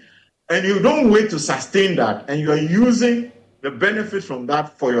paying. And you don't wait to sustain that, and you are using the benefit from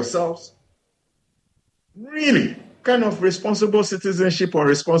that for yourselves. Really, kind of responsible citizenship or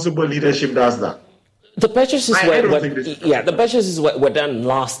responsible leadership does that? The purchases the purchases were done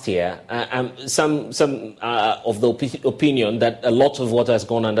last year. Some of the opinion that a lot of water has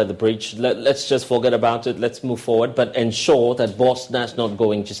gone under the bridge. Let's just forget about it. Let's move forward, but ensure that boss does not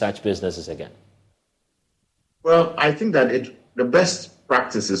go into such businesses again. Well, I think that the best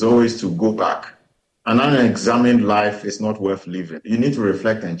practice is always to go back. An unexamined life is not worth living. You need to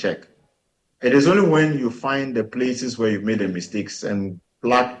reflect and check. It is only when you find the places where you've made the mistakes and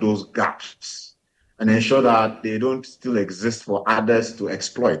plug those gaps and ensure that they don't still exist for others to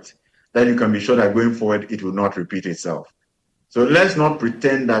exploit, then you can be sure that going forward it will not repeat itself. So let's not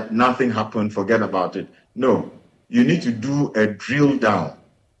pretend that nothing happened, forget about it. No, you need to do a drill down,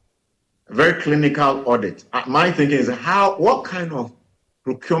 a very clinical audit. My thinking is what kind of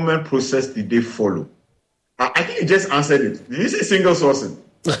procurement process did they follow? I think you just answered it. Did you say single sourcing?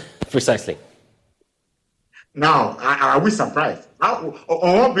 Precisely. Now, are we surprised? On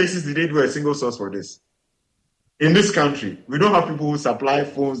what basis did they do a single source for this? In this country, we don't have people who supply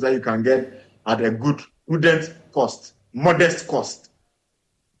phones that you can get at a good, prudent cost, modest cost.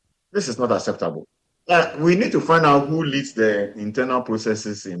 This is not acceptable. We need to find out who leads the internal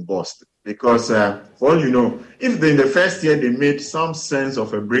processes in Boston. Because, for all you know, if in the first year they made some sense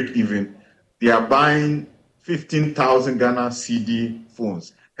of a break-even, they are buying 15,000 Ghana cedi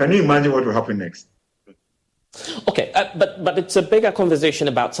phones. Can you imagine what will happen next? Okay, but it's a bigger conversation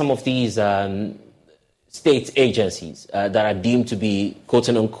about some of these state agencies that are deemed to be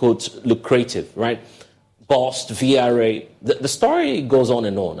quote-unquote lucrative, right? BOST, VRA, the story goes on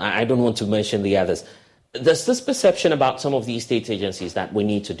and on. I don't want to mention the others. There's this perception about some of these state agencies that we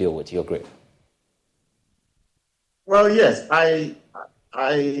need to deal with. You agree? Well, yes. I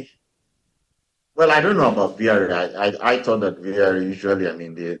don't know about VRA. I thought that VRA usually,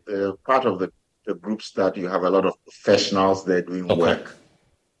 the part of the groups that you have a lot of professionals there doing work.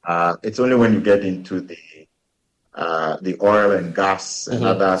 It's only when you get into the oil and gas and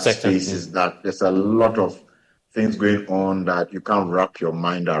other spaces that there's a lot of things going on that you can't wrap your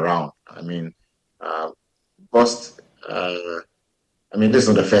mind around. BOST, this is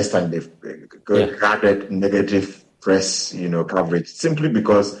not the first time they've gathered negative press, coverage, simply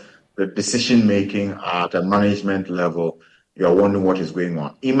because the decision making at a management level, you are wondering what is going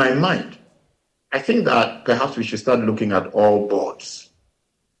on. In my mind, I think that perhaps we should start looking at all boards,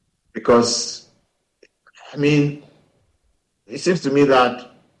 because, it seems to me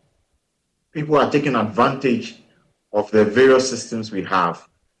that people are taking advantage of the various systems we have.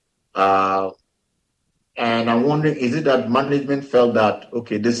 And I'm wondering, is it that management felt that,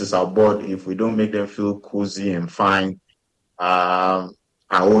 okay, this is our board, if we don't make them feel cozy and fine, our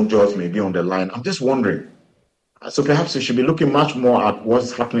own jobs may be on the line? I'm just wondering. So perhaps we should be looking much more at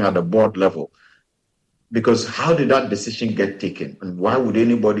what's happening at the board level. Because how did that decision get taken? And why would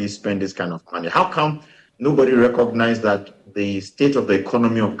anybody spend this kind of money? How come nobody recognized that the state of the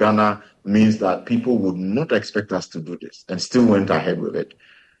economy of Ghana means that people would not expect us to do this and still went ahead with it?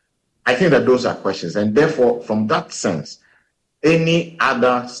 I think that those are questions. And therefore, from that sense, any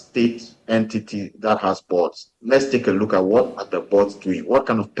other state entity that has boards, let's take a look at what are the boards doing? What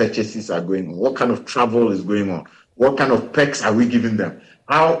kind of purchases are going on? What kind of travel is going on? What kind of perks are we giving them?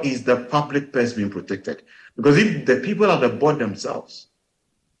 How is the public purse being protected? Because if the people at the board themselves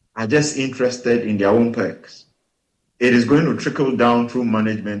are just interested in their own perks, it is going to trickle down through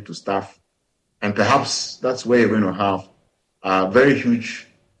management to staff. And perhaps that's where you're going to have very huge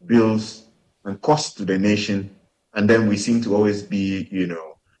bills and costs to the nation And then we seem to always be, in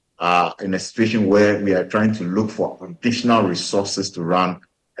a situation where we are trying to look for additional resources to run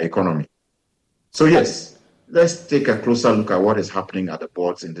the economy. So yes, let's take a closer look at what is happening at the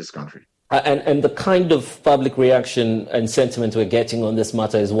boards in this country. And the kind of public reaction and sentiment we're getting on this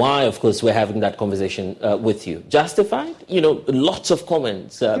matter is why, of course, we're having that conversation with you. Justified? Lots of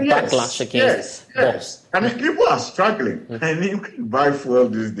comments, backlash against boss. I mean, people are struggling. I mean, you can buy fuel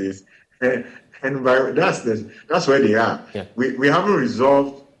these days. And that's where they are. Yeah. We haven't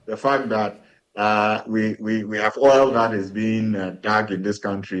resolved the fact that we have oil that is being dug in this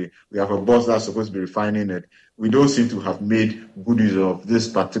country. We have a boss that's supposed to be refining it. We don't seem to have made good use of this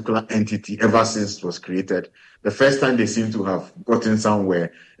particular entity ever since it was created. The first time they seem to have gotten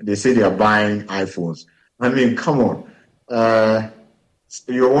somewhere, they say they are buying iPhones. I mean, come on.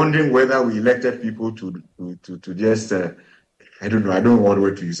 You're wondering whether we elected people to just, I don't know, I don't know what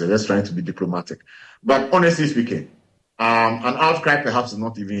word to use. Just trying to be diplomatic. But honestly speaking, an outcry perhaps is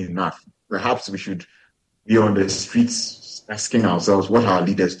not even enough. Perhaps we should be on the streets asking ourselves what are our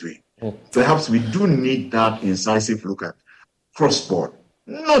leaders doing. Perhaps we do need that incisive look at cross-board,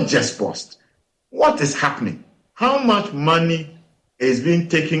 not just post. What is happening? How much money is being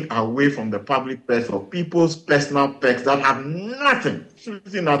taken away from the public purse for people's personal perks that have nothing to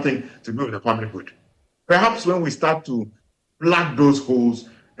do with the public good? Perhaps when we start to plug those holes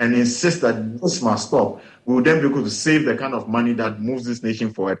and insist that this must stop, we will then be able to save the kind of money that moves this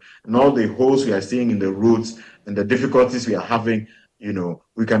nation forward, and all the holes we are seeing in the roads and the difficulties we are having,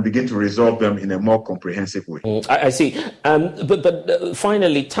 we can begin to resolve them in a more comprehensive way. I see. But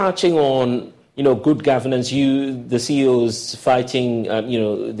finally, touching on, good governance, the CEOs fighting,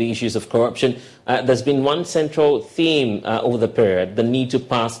 the issues of corruption, there's been one central theme over the period, the need to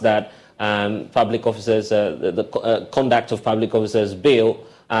pass that public officers, the conduct of public officers bill,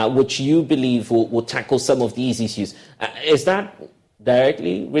 which you believe will tackle some of these issues. Is that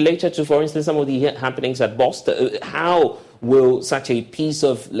directly related to, for instance, some of the happenings at Boston? How will such a piece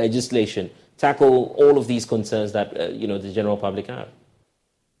of legislation tackle all of these concerns that the general public have?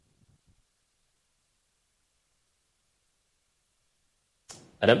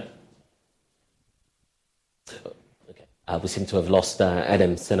 Adam? We seem to have lost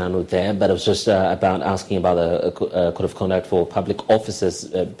Adam Senano there, but I was just about asking about the Code of Conduct for Public Officers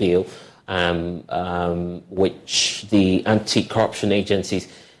bill, which the anti-corruption agencies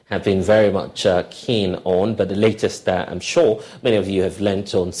have been very much keen on. But the latest, I'm sure many of you have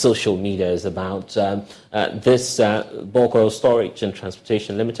learnt on social media, is about this Bulk Oil Storage and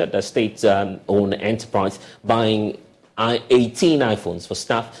Transportation Limited, the state-owned enterprise, buying 18 iPhones for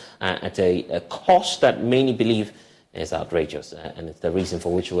staff at a cost that many believe is outrageous, and it's the reason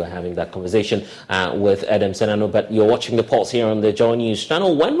for which we're having that conversation with Adam Senano. But you're watching the Pulse here on the Joy News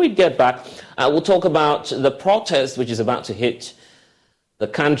channel. When we get back, we'll talk about the protest which is about to hit the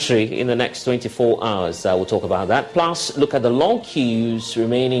country in the next 24 hours. We'll talk about that. Plus, look at the long queues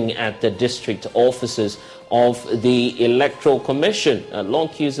remaining at the district offices of the Electoral Commission. Long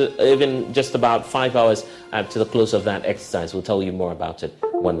queues, even just about 5 hours to the close of that exercise. We'll tell you more about it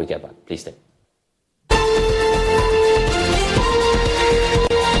when we get back. Please stay.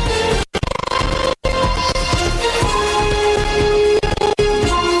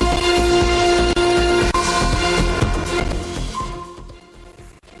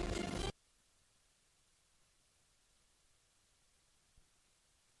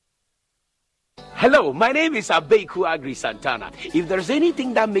 Hello, my name is Abeku Agri Santana. If there's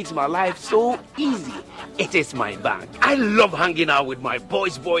anything that makes my life so easy, it is my bank. I love hanging out with my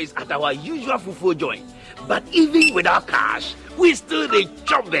boys at our usual fufu joint. But even without cash, we still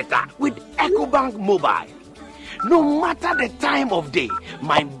chop better with EcoBank Mobile. No matter the time of day,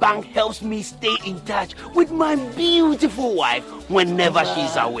 my bank helps me stay in touch with my beautiful wife whenever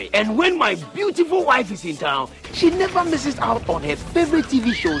she's away. And when my beautiful wife is in town, she never misses out on her favorite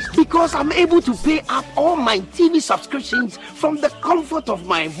TV shows because I'm able to pay up all my TV subscriptions from the comfort of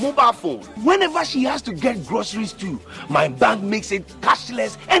my mobile phone. Whenever she has to get groceries too, my bank makes it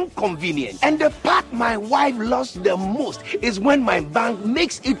cashless and convenient. And the part my wife loves the most is when my bank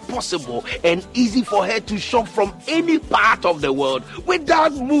makes it possible and easy for her to shop from any part of the world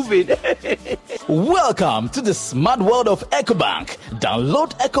without moving. Welcome to the smart world of EcoBank.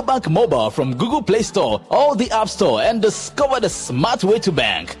 Download EcoBank Mobile from Google Play Store or the App Store and discover the smart way to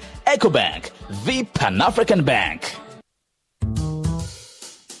bank. EcoBank, the Pan-African Bank.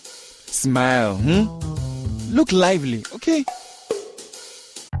 Smile, Look lively, okay?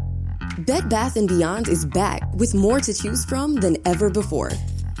 Bed Bath & Beyond is back with more to choose from than ever before.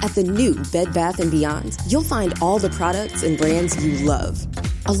 At the new Bed Bath & Beyond, you'll find all the products and brands you love,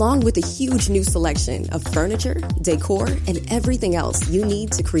 along with a huge new selection of furniture, decor, and everything else you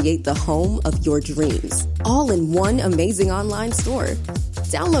need to create the home of your dreams, all in one amazing online store.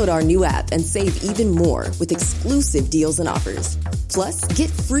 Download our new app and save even more with exclusive deals and offers. Plus, get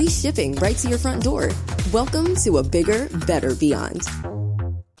free shipping right to your front door. Welcome to a bigger, better beyond.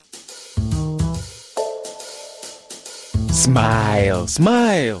 Smile,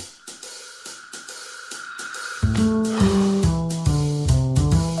 smile.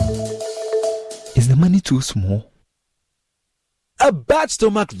 Is the money too small? A bad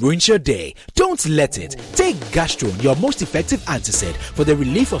stomach ruins your day. Don't let it. Take Gastron, your most effective antacid for the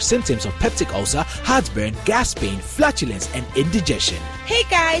relief of symptoms of peptic ulcer, heartburn, gas pain, flatulence, and indigestion. Hey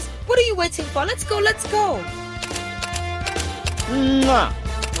guys, what are you waiting for? Let's go, let's go. Mwah.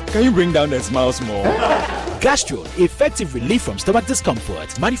 Can you bring down the smile small? Gastron, effective relief from stomach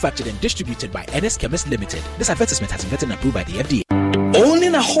discomfort. Manufactured and distributed by NS Chemist Limited. This advertisement has been vetted and approved by the FDA.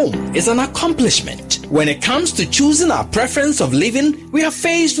 Owning a home is an accomplishment. When it comes to choosing our preference of living, we are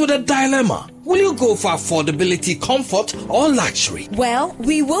faced with a dilemma. Will you go for affordability, comfort, or luxury? Well,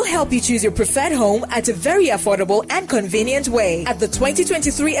 we will help you choose your preferred home at a very affordable and convenient way at the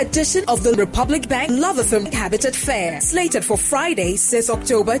 2023 edition of the Republic Bank Lovatham Habitat Fair, slated for Friday, 6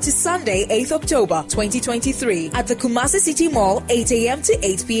 October to Sunday, 8th October 2023 at the Kumasi City Mall, 8 a.m. to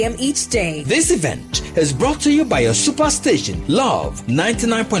 8 p.m. each day. This event is brought to you by your superstation, Love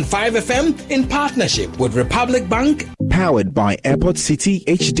 99.5 FM, in partnership with Republic Bank. Powered by Airport City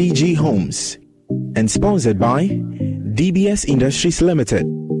HDG Homes and sponsored by DBS Industries Limited,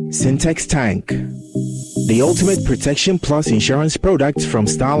 Syntex Tank, the ultimate protection plus insurance product from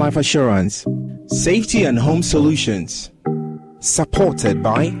Star Life Assurance, Safety and Home Solutions, supported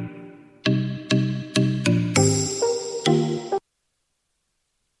by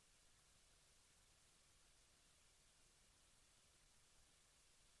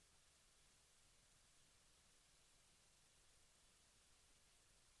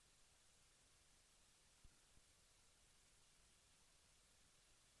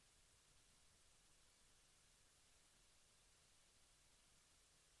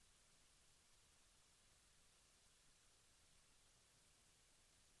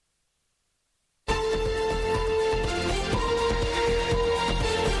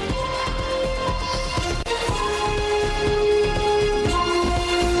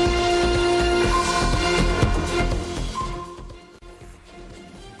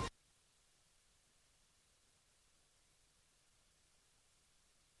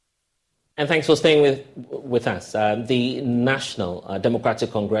And thanks for staying with us. The National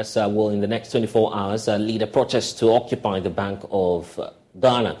Democratic Congress will, in the next 24 hours, lead a protest to occupy the Bank of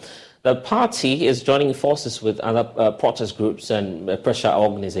Ghana. The party is joining forces with other protest groups and pressure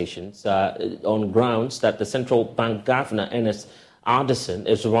organizations on grounds that the central bank governor, Ernest Addison,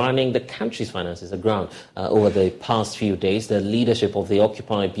 is running the country's finances aground. Over the past few days, the leadership of the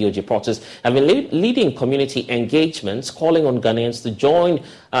Occupy BOG protests have been leading community engagements, calling on Ghanaians to join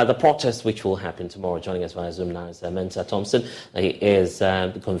the protest, which will happen tomorrow. Joining us via Zoom now is Mensa Thompson. He is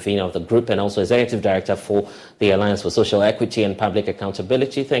the convener of the group and also executive director for the Alliance for Social Equity and Public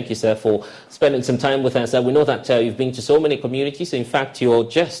Accountability. Thank you, sir, for spending some time with us. We know that you've been to so many communities. In fact, you're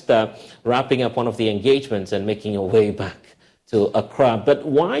just wrapping up one of the engagements and making your way back to Accra. But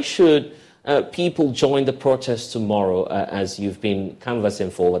why should people join the protest tomorrow, as you've been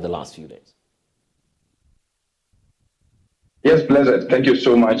canvassing for over the last few days? Yes, Blessed. Thank you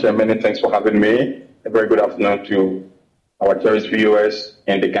so much, and many thanks for having me. A very good afternoon to our cherished viewers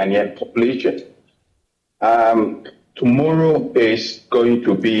and the Ghanaian population. Tomorrow is going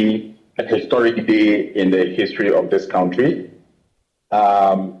to be a historic day in the history of this country,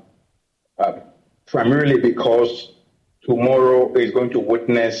 primarily because tomorrow is going to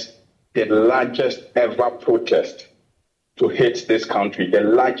witness the largest ever protest to hit this country, the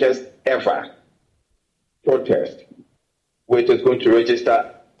largest ever protest, which is going to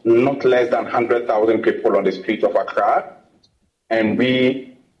register not less than 100,000 people on the streets of Accra. And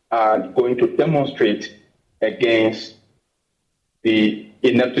we are going to demonstrate against the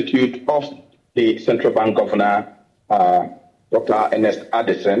ineptitude of the central bank governor, Dr. Ernest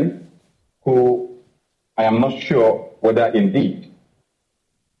Addison, who I am not sure whether indeed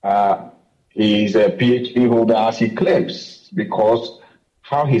he's a PhD holder as he claims, because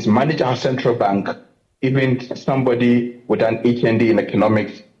how he's managed our central bank, even somebody with an HND in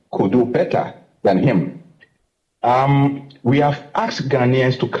economics could do better than him. We have asked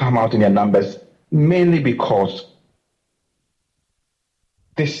Ghanaians to come out in their numbers mainly because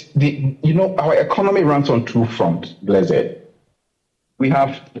our economy runs on two fronts, Blessed. We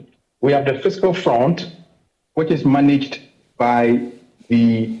have the fiscal front, which is managed by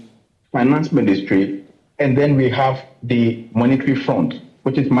the finance ministry, and then we have the monetary front,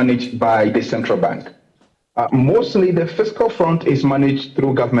 which is managed by the central bank. Mostly the fiscal front is managed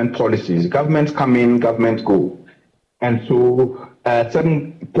through government policies. Governments come in, governments go. And so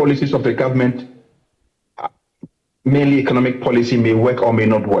certain policies of the government, mainly economic policy, may work or may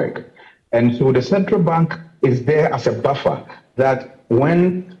not work. And so the central bank is there as a buffer that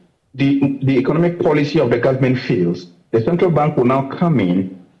when the economic policy of the government fails, the central bank will now come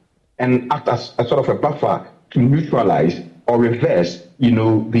in and act as a sort of a buffer to neutralize or reverse,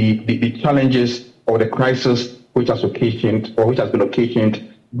 the challenges or the crisis which has occasioned or which has been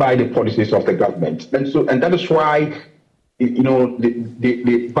occasioned by the policies of the government. And that is why,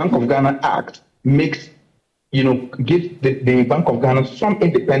 the Bank of Ghana Act gives the Bank of Ghana some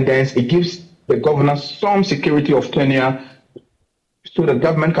independence. It gives the governor some security of tenure, so the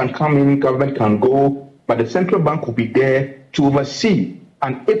government can come in, government can go, but the central bank will be there to oversee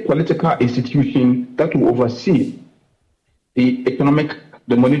an apolitical institution that will oversee the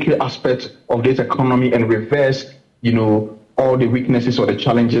monetary aspect of this economy and reverse, all the weaknesses or the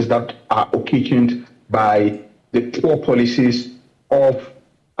challenges that are occasioned by the poor policies of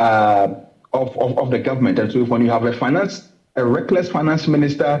the government. And so when you have a reckless finance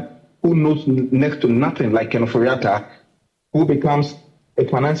minister who knows next to nothing, like Ken Oforiatta, who becomes a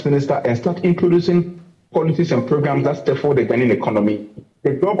finance minister and starts introducing policies and programs that stifle the Ghanaian economy,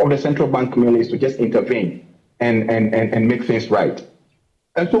 the job of the central bank merely is to just intervene and make things right.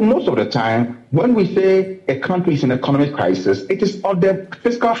 And so most of the time, when we say a country is in economic crisis, it is on the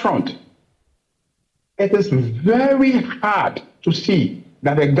fiscal front. It is very hard to see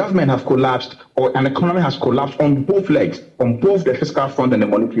that the government has collapsed or an economy has collapsed on both legs, on both the fiscal front and the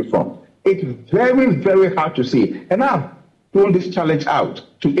monetary front. It's very, very hard to see. And I've thrown this challenge out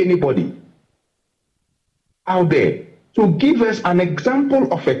to anybody out there to give us an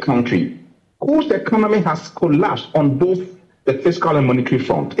example of a country whose economy has collapsed on both the fiscal and monetary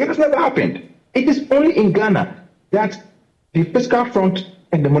front. It has never happened. It is only in Ghana that the fiscal front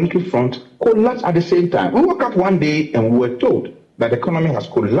and the monetary front collapsed at the same time. We woke up one day and we were told that the economy has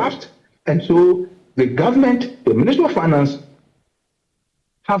collapsed, and so the government, the Ministry of Finance,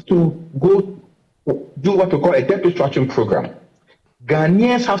 have to go do what we call a debt restructuring program.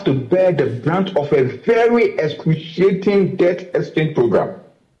 Ghanaians have to bear the brunt of a very excruciating debt exchange program,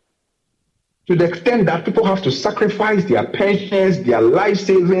 to the extent that people have to sacrifice their pensions, their life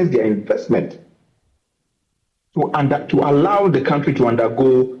savings, their investment to allow the country to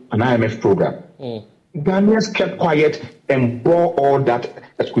undergo an IMF program. Ghanaians kept quiet and bore all that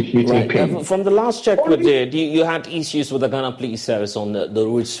excruciating pain. From the last check we did, you had issues with the Ghana Police Service on the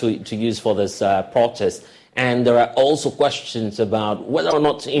routes to use for this protest. And there are also questions about whether or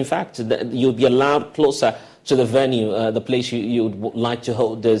not, in fact, you'll be allowed closer to the venue, the place you would like to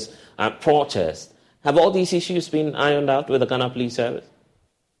hold this protest. Have all these issues been ironed out with the Ghana Police Service?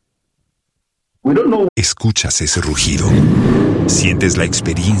 We don't know. ¿Escuchas ese rugido? ¿Sientes la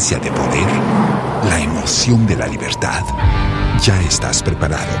experiencia de poder? La emoción de la libertad. Ya estás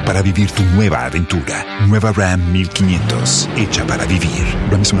preparado para vivir tu nueva aventura. Nueva Ram 1500, hecha para vivir.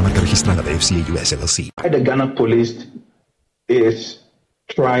 Ram es una marca registrada de FCA US LLC. The Ghana police is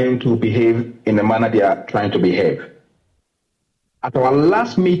trying to behave in the manner they are trying to behave. At our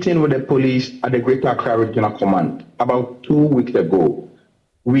last meeting with the police at the Greater Accra Regional Command about 2 weeks ago,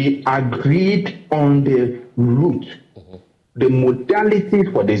 we agreed on the route, the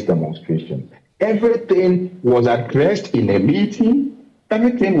modalities for this demonstration. Everything was addressed in a meeting.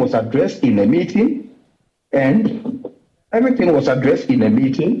 And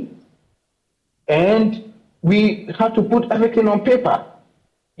we had to put everything on paper.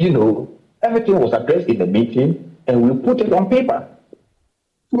 Everything was addressed in the meeting and we put it on paper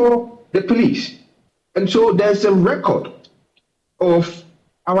for the police. And so there's a record of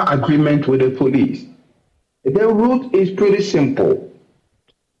our agreement with the police. The route is pretty simple.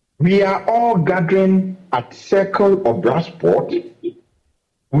 We are all gathering at Circle of Blacksport. We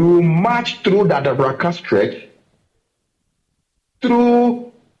will march through the Adabraka stretch,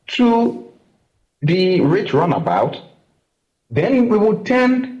 through to the Rich Runabout. Then we will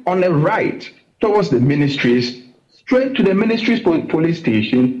turn on the right towards the ministries, straight to the ministries police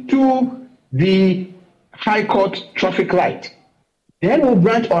station, to the High Court traffic light. Then we'll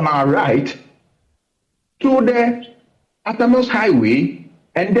branch on our right to the Atanos Highway,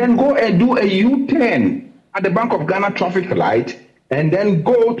 and then go and do a U-turn at the Bank of Ghana traffic light, and then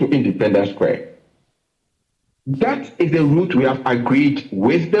go to Independence Square. That is the route we have agreed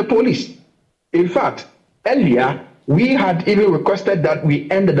with the police. In fact, earlier, we had even requested that we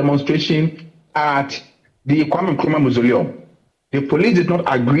end the demonstration at the Kwame Nkrumah Mausoleum. The police did not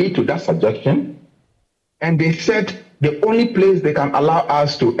agree to that suggestion, and they said the only place they can allow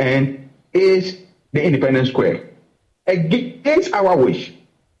us to end is the Independence Square, against our wish.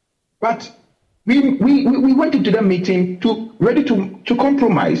 But we went into the meeting ready to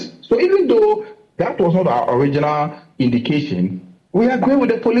compromise. So even though that was not our original indication, we agree with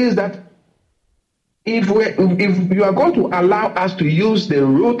the police that if you are going to allow us to use the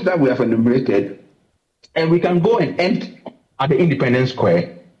route that we have enumerated, and we can go and end at the Independence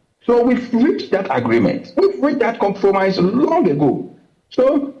Square. So we've reached that agreement. We've reached that compromise long ago.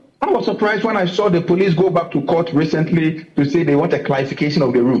 So I was surprised when I saw the police go back to court recently to say they want a clarification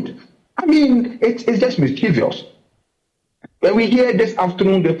of the route. I mean, it's just mischievous. When we hear this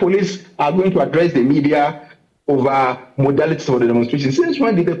afternoon the police are going to address the media over modalities for the demonstration. Since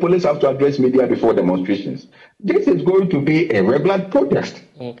when did the police have to address media before demonstrations? This is going to be a regular protest,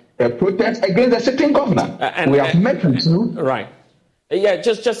 a protest against a sitting governor. We have met with you. Right. Yeah,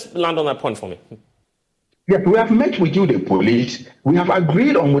 just land on that point for me. Yes, we have met with you, the police. We have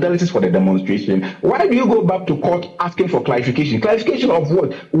agreed on modalities for the demonstration. Why do you go back to court asking for clarification? Clarification of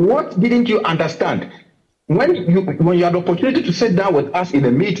what? What didn't you understand? When you had the opportunity to sit down with us in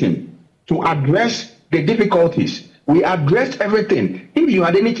a meeting to address the difficulties, we addressed everything. If you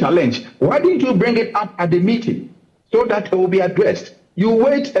had any challenge, why didn't you bring it up at the meeting so that it will be addressed? You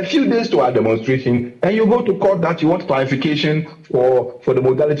wait a few days to our demonstration and you go to court that you want clarification for the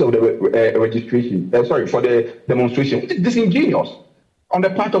modality of the registration. For the demonstration. It's disingenuous on the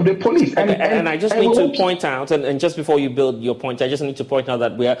part of the police. And I just need to point out, and just before you build your point, I just need to point out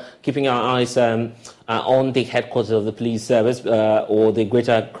that we are keeping our eyes on the headquarters of the police service or the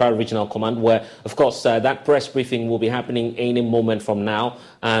Greater Accra Regional Command, where, of course, that press briefing will be happening any moment from now.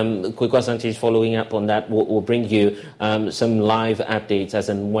 Quick Asante following up on that will bring you some live updates as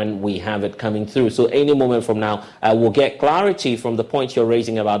and when we have it coming through. So any moment from now, we'll get clarity from the point you're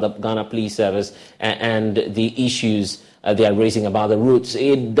raising about the Ghana Police Service and the issues they are raising about the routes.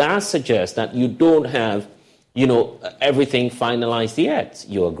 It does suggest that you don't have, everything finalized yet.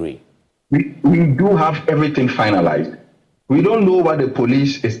 You agree? We do have everything finalized. We don't know what the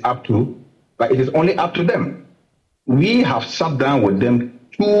police is up to, but it is only up to them. We have sat down with them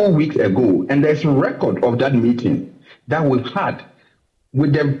 2 weeks ago, and there's a record of that meeting that we've had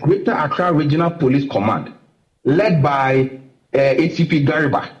with the Greater Accra Regional Police Command, led by ACP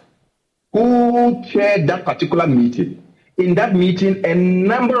Gariba, who chaired that particular meeting. In that meeting, a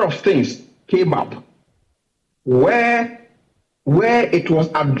number of things came up where it was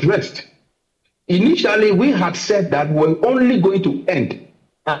addressed. Initially, we had said that we're only going to end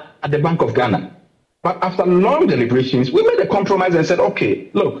at the Bank of Ghana. But after long deliberations, we made a compromise and said,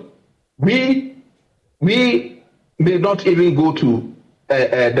 okay, look, we may not even go to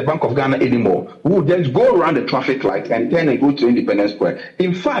the Bank of Ghana anymore. We will just go around the traffic light and then go to Independence Square.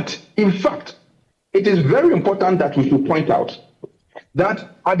 In fact, it is very important that we should point out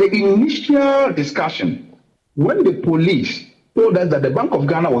that at the initial discussion, when the police told us that the Bank of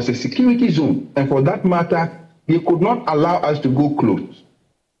Ghana was a security zone, and for that matter, they could not allow us to go close,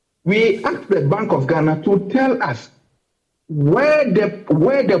 we asked the Bank of Ghana to tell us where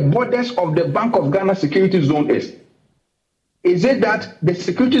the borders of the Bank of Ghana security zone is. Is it that the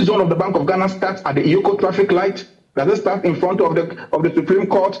security zone of the Bank of Ghana starts at the Iyoko traffic light? Does it start in front of the Supreme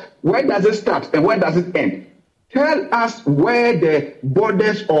Court? Where does it start and where does it end? Tell us where the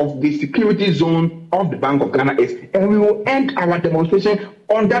borders of the security zone of the Bank of Ghana is, and we will end our demonstration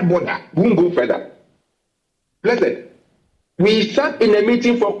on that border. We won't go further. Listen, we sat in a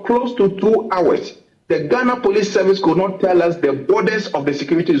meeting for close to 2 hours. The Ghana Police Service could not tell us the borders of the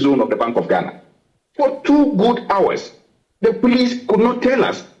security zone of the Bank of Ghana. For 2 good hours, the police could not tell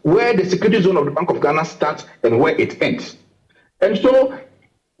us where the security zone of the Bank of Ghana starts and where it ends. And so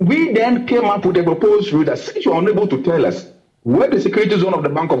we then came up with a proposed rule that since you are unable to tell us where the security zone of the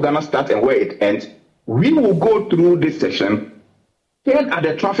Bank of Ghana starts and where it ends, we will go through this session, stand at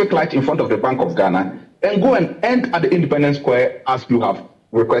the traffic light in front of the Bank of Ghana, and go and end at the Independence Square as you have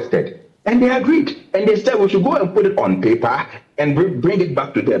requested. And they agreed. And they said we should go and put it on paper and bring it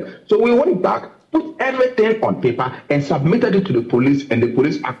back to them. So we went back, put everything on paper and submitted it to the police, and the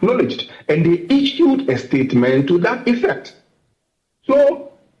police acknowledged. And they issued a statement to that effect.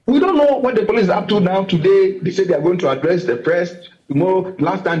 So we don't know what the police are up to now. Today, they said they are going to address the press. Tomorrow,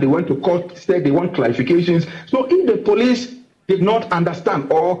 last time they went to court, said they want clarifications. So if the police did not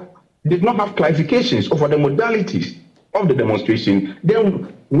understand or did not have clarifications over the modalities of the demonstration,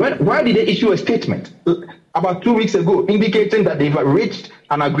 then why did they issue a statement about 2 weeks ago indicating that they've reached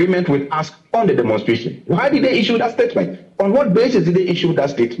an agreement with us on the demonstration? Why did they issue that statement? On what basis did they issue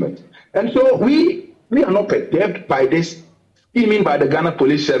that statement? And so we are not perturbed by this teaming by the Ghana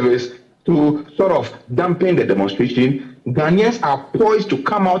Police Service to sort of dampen the demonstration. Ghanaians are poised to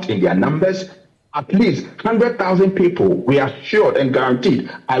come out in their numbers. At least 100,000 people, we are assured and guaranteed,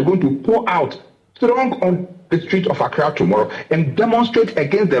 are going to pour out strong on the street of Accra tomorrow and demonstrate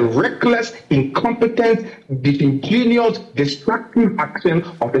against the reckless, incompetent, disingenuous, destructive action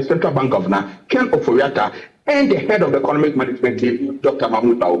of the Central Bank Governor, Ken Oforiatta, and the head of the Economic Management team, Dr.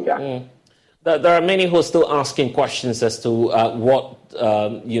 Mahmoud Bawumia. There are many who are still asking questions as to what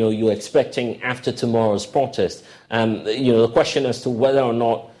you're expecting after tomorrow's protest. The question as to whether or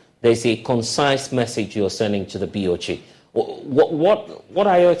not there's a concise message you're sending to the BOG. What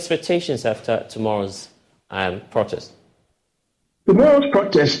are your expectations after tomorrow's protest? Tomorrow's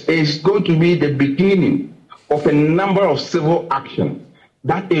protest is going to be the beginning of a number of civil action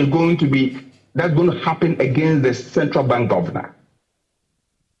that's going to happen against the Central Bank Governor.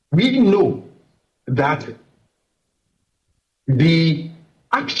 We know that the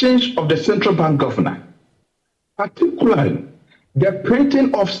actions of the Central Bank Governor, particularly the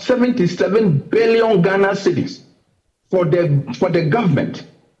printing of 77 billion Ghana cedis for the government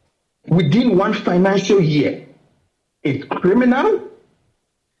within one financial year, is criminal.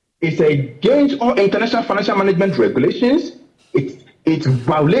 It's against all international financial management regulations. It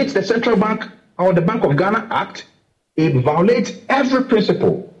violates the Central Bank or the Bank of Ghana Act. It violates every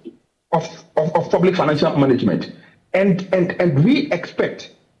principle of public financial management. And we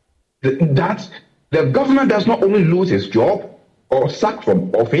expect that the governor does not only lose his job or sacked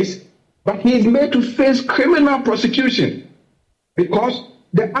from office, but he is made to face criminal prosecution, because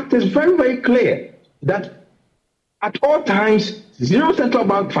the act is very, very clear that at all times, zero central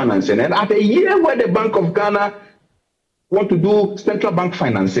bank financing, and at a year where the Bank of Ghana want to do central bank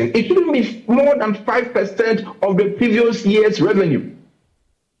financing, it shouldn't be more than 5% of the previous year's revenue.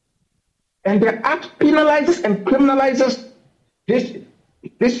 And the act penalizes and criminalizes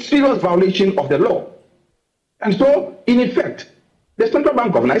this serious violation of the law. And so, in effect, the Central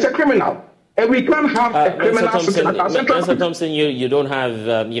Bank Governor is a criminal. And we can't have a criminal Mr. Thompson, you don't have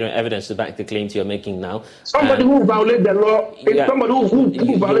evidence to back the claims you're making now. Somebody who violates the law, somebody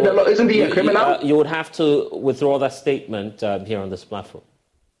who violates the law, isn't he a criminal? You would have to withdraw that statement here on this platform.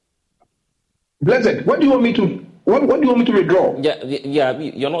 Blessed, what do you want me to withdraw? Yeah,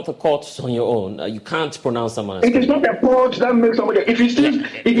 you're not the court on your own. You can't pronounce someone as it is not the court that makes somebody. If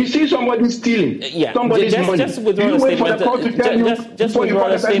you see somebody stealing somebody's money, just withdraw the statement.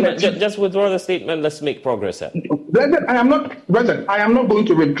 Just withdraw the statement. Let's make progress here. Blessed, I am not going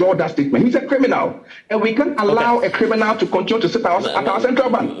to withdraw that statement. He's a criminal, and we can't allow a criminal to continue to sit at our central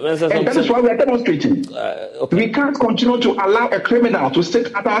bank. And that is why we are demonstrating. We can't continue to allow a criminal to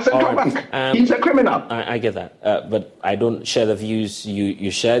sit at our central bank. He's a criminal. I get that. But I don't share the views you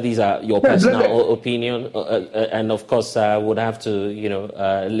share. These are your personal opinion, and of course I would have to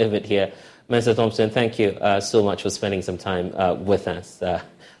live it here. Mr. Thompson, thank you so much for spending some time with us.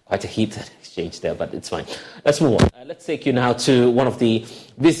 Quite a heated exchange there, but it's fine. Let's move on. Let's take you now to one of the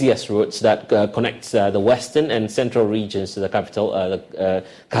busiest routes that connects the western and central regions to the capital, the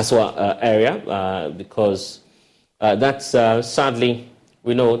Kaswa area, because that's sadly.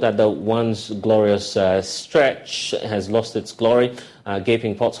 We know that the once glorious stretch has lost its glory,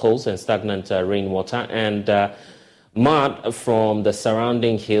 gaping potholes and stagnant rainwater, and mud from the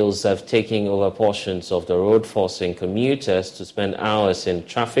surrounding hills have taken over portions of the road, forcing commuters to spend hours in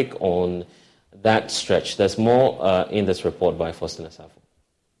traffic on that stretch. There's more in this report by Faustina Safo.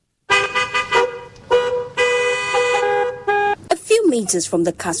 A few meters from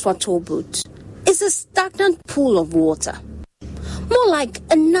the Kaswa toll booth is a stagnant pool of water. More like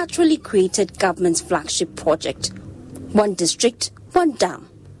a naturally created government's flagship project. One district, one dam.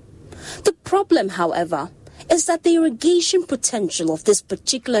 The problem, however, is that the irrigation potential of this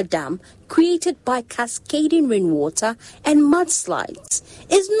particular dam, created by cascading rainwater and mudslides,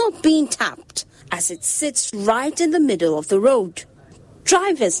 is not being tapped, as it sits right in the middle of the road.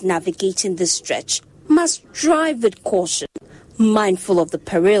 Drivers navigating this stretch must drive with caution, mindful of the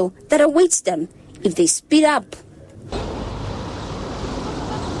peril that awaits them if they speed up.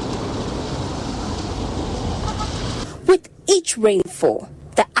 With each rainfall,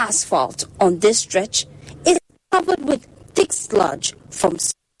 the asphalt on this stretch is covered with thick sludge from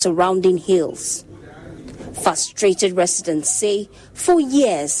surrounding hills. Frustrated residents say for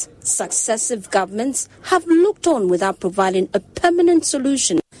years, successive governments have looked on without providing a permanent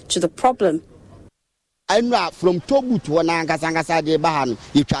solution to the problem. From Tobu to Nankasangasa de Bahan,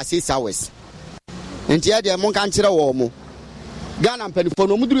 you can see Sawes. And here the Monkanchira Womo. Ghana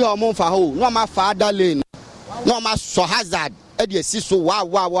Penfono Mudri Homon Faho, no my father lane. No matter so hazard, ɛde asi so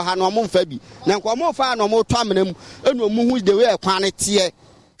wa ha no ɔmo mfa bi na nko ɔmo fa na ɔmo to amena mu ɛna ɔmo hu the way kwan ne tie.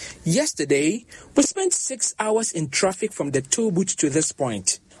 Yesterday, we spent 6 hours in traffic from the toll booth to this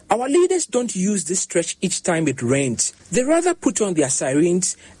point. Our leaders don't use this stretch each time it rains. They rather put on their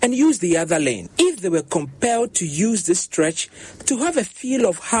sirens and use the other lane. If they were compelled to use this stretch to have a feel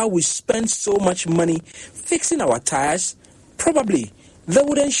of how we spend so much money fixing our tires, probably they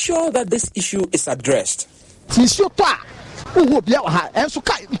would ensure that this issue is addressed.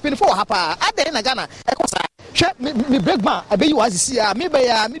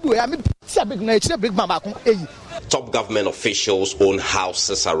 Top government officials own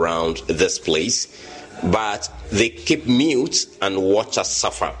houses around this place, but they keep mute and watch us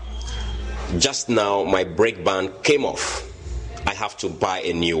suffer. Just now, my brake band came off. I have to buy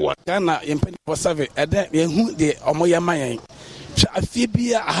a new one.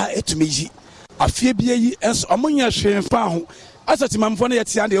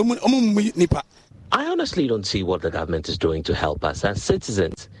 I honestly don't see what the government is doing to help us as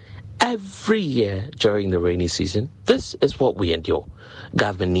citizens. Every year during the rainy season, this is what we endure.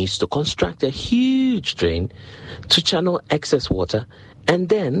 Government needs to construct a huge drain to channel excess water and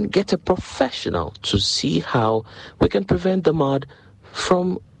then get a professional to see how we can prevent the mud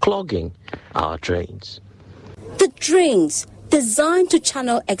from clogging our drains. The drains designed to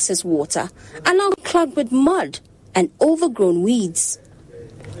channel excess water are now clogged with mud and overgrown weeds.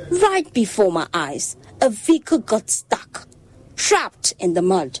 Right before my eyes, a vehicle got stuck, trapped in the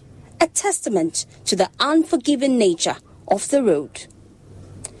mud, a testament to the unforgiving nature of the road.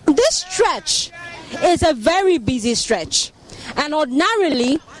 This stretch is a very busy stretch, and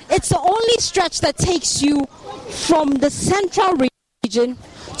ordinarily it's the only stretch that takes you from the central region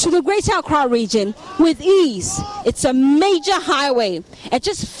to the Greater Accra region with ease. It's a major highway, and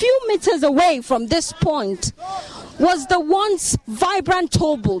just a few meters away from this point was the once vibrant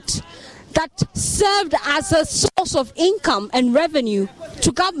toll booth that served as a source of income and revenue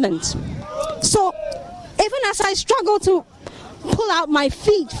to government. So even as I struggle to pull out my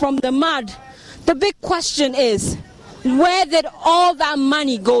feet from the mud, the big question is, where did all that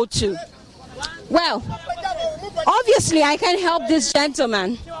money go to? Well, obviously I can help this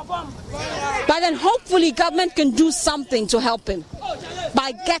gentleman, but then hopefully government can do something to help him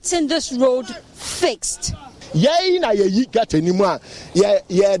by getting this road fixed. John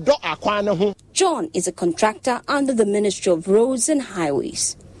is a contractor under the Ministry of Roads and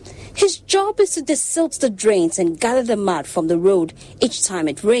Highways. His job is to desilt the drains and gather the mud from the road each time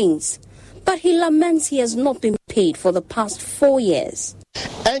it rains. But he laments he has not been paid for the past 4 years.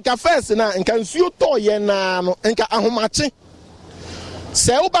 Enka first na enka nsuo to ye na no enka ahomache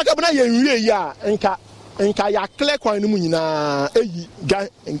se wo baka bana ye nwie ya enka ya clear kwan no mu nyina eyi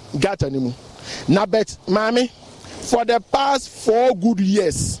gata ni mu na bet mami for the past 4 good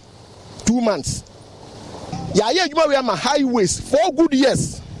years 2 months ya ye adwuma we am highways 4 good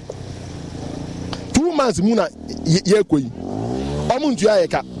years 2 months mu na ye koyi omuntu ya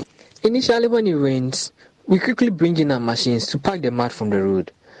yeka. Initially when it rains, we quickly bring in our machines to pack the mud from the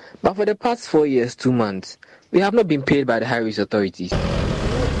road. But for the past 4 years, 2 months, we have not been paid by the highways authorities.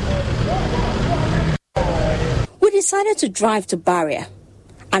 We decided to drive to Barrier,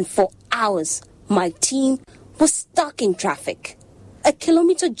 and for hours, my team was stuck in traffic. A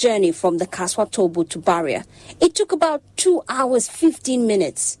kilometer journey from the Kaswa Tobu to Barrier. It took about 2 hours, 15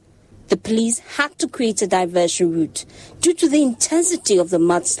 minutes. The police had to create a diversion route due to the intensity of the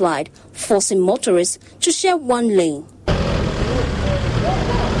mudslide, forcing motorists to share one lane.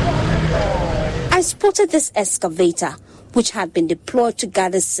 I spotted this excavator, which had been deployed to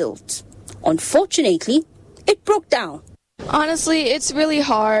gather silt. Unfortunately, it broke down. Honestly, it's really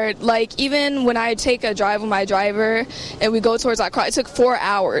hard. Like, even when I take a drive with my driver and we go towards Accra, it took 4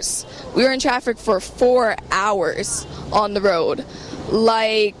 hours. We were in traffic for 4 hours on the road.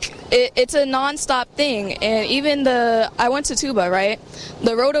 Like, it's a non-stop thing. And even I went to Tuba, right?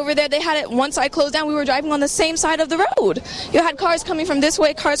 The road over there, they had it, one side closed down, we were driving on the same side of the road. You had cars coming from this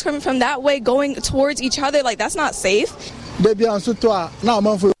way, cars coming from that way, going towards each other. Like, that's not safe. Each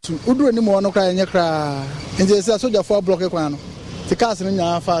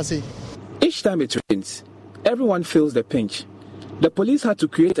time it rains, everyone feels the pinch. The police had to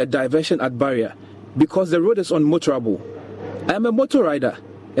create a diversion at Barrier because the road is unmotorable. I am a motor rider,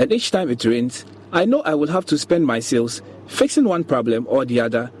 and each time it rains, I know I will have to spend my sales fixing one problem or the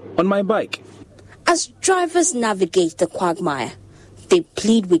other on my bike. As drivers navigate the quagmire, they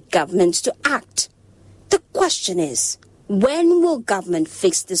plead with governments to act. The question is, when will government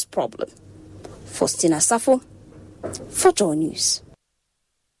fix this problem? Faustina Safo, for Joy News.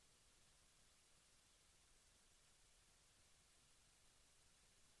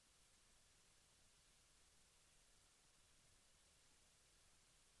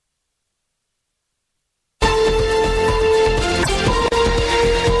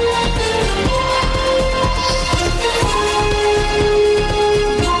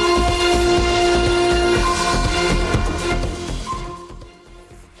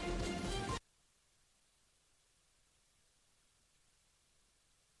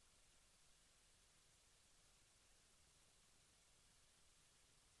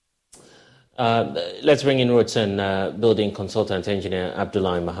 Let's bring in Roten, building consultant engineer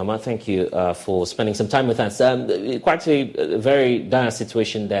Abdullahi Muhammad. Thank you for spending some time with us. Quite a very dire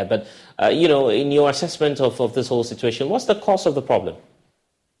situation there, but in your assessment of this whole situation, what's the cause of the problem?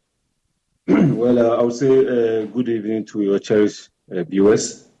 Well, I would say good evening to your cherished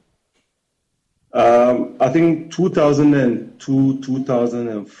viewers. I think 2002,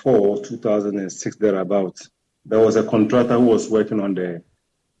 2004, 2006, thereabouts, there was a contractor who was working on the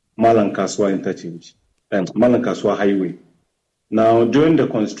Malankaswa interchange, Malankaswa highway. Now, during the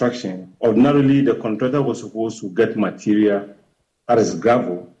construction, ordinarily the contractor was supposed to get material, that is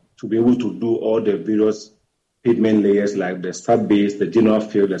gravel, to be able to do all the various pavement layers like the sub base, the general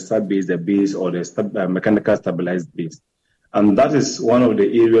field, the sub base, the base, or the mechanical stabilized base. And that is one of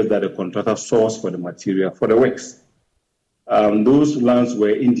the areas that the contractor sourced for the material for the works. Those lands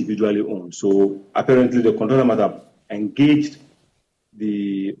were individually owned. So apparently the contractor must have engaged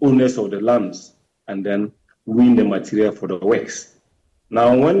the owners of the lands and then win the material for the works.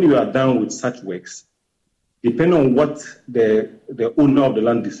 Now, when you are done with such works, depending on what the owner of the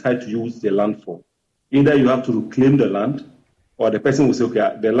land decides to use the land for, either you have to reclaim the land, or the person will say,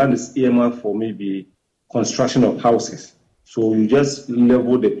 okay, the land is earmarked for maybe construction of houses. So you just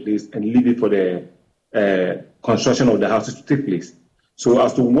level the place and leave it for the construction of the houses to take place. So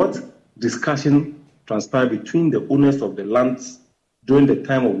as to what discussion transpired between the owners of the lands during the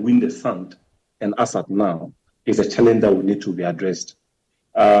time of wind the sand and as at now is a challenge that will need to be addressed.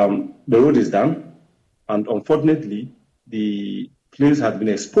 The road is done, and unfortunately, the place has been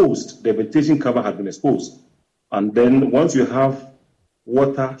exposed, the vegetation cover has been exposed. And then once you have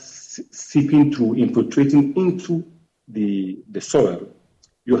water seeping through, infiltrating into the soil,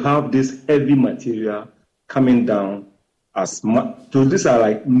 you have this heavy material coming down as mud. So these are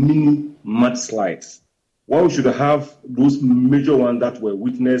like mini mudslides. While we should have those major ones that were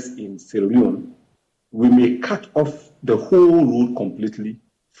witnessed in Sierra Leone, we may cut off the whole road completely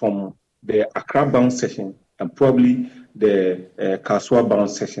from the Accra-bound section and probably the Kaswa-bound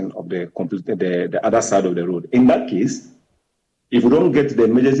section of the other side of the road. In that case, if we don't get the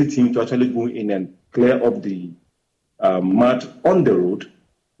emergency team to actually go in and clear up the mud on the road,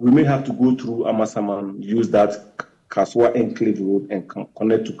 we may have to go through Amasaman, use that Kaswa enclave road and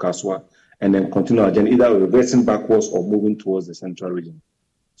connect to Kaswa, and then continue our journey, either reversing backwards or moving towards the central region.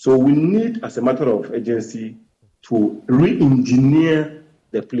 So we need, as a matter of urgency, to re-engineer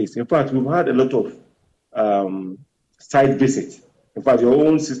the place. In fact, we've had a lot of site visits. In fact, your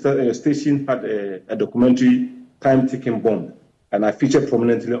own sister station had a documentary, Time Ticking Bomb, and I featured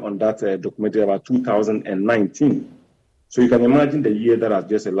prominently on that documentary about 2019. So you can imagine the year that has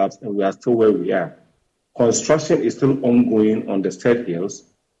just elapsed, and we are still where we are. Construction is still ongoing on the said hills.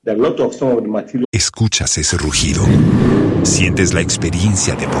 There are a lot of some of the material. Escuchas ese rugido. Sientes la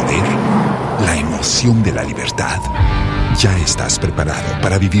experiencia de poder, la emoción de la libertad. Ya estás preparado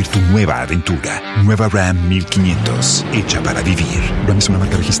para vivir tu nueva aventura. Nueva Ram 1500, hecha para vivir. Ram es una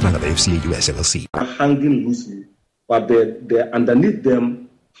marca registrada de FCA US LLC. Hanging loosely, but the underneath them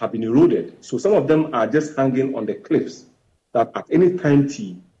have been eroded. So some of them are just hanging on the cliffs that at any time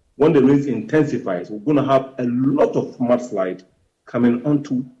when the rains intensifies, we're going to have a lot of mudslide coming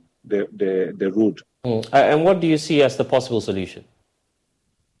onto the road. And what do you see as the possible solution?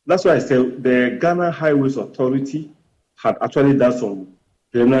 That's why I said the Ghana Highways Authority had actually done some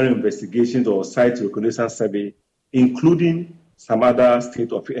preliminary investigations or site reconnaissance survey, including some other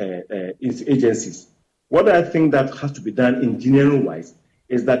state of agencies. What I think that has to be done engineering-wise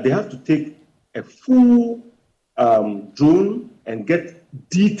is that they have to take a full drone and get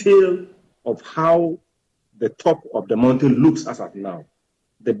detail of how the top of the mountain looks as of now.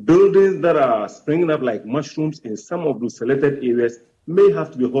 The buildings that are springing up like mushrooms in some of those selected areas may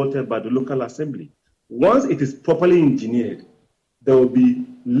have to be halted by the local assembly. Once it is properly engineered, there will be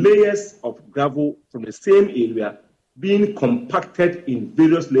layers of gravel from the same area being compacted in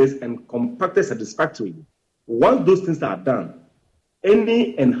various layers and compacted satisfactorily. Once those things are done,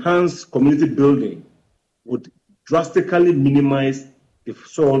 any enhanced community building would drastically minimize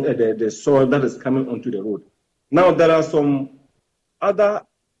the soil that is coming onto the road. Now, there are some other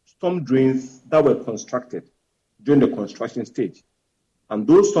storm drains that were constructed during the construction stage. And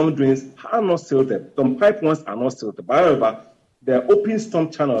those storm drains are not silted. Some pipe ones are not silted. However, the open storm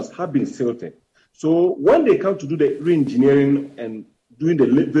channels have been silted. So when they come to do the re-engineering and doing the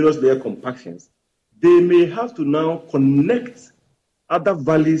various layer compactions, they may have to now connect other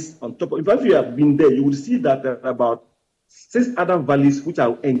valleys on top. If you have been there, you will see that there are about 6 other valleys which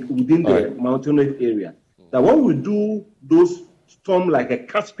are within the mountainous area. That when we do those storm like a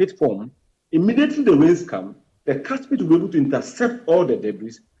catch pit form, immediately the rains come, the catch pit will be able to intercept all the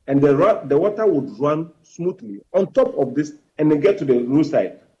debris and the water would run smoothly on top of this and then get to the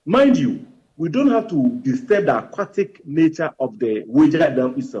roadside. Mind you, we don't have to disturb the aquatic nature of the wager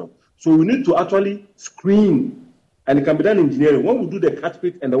dam itself. So we need to actually screen, and it can be done in engineering. When we do the cat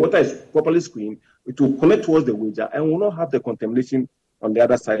pit and the water is properly screened, it will connect towards the wager and will not have the contamination on the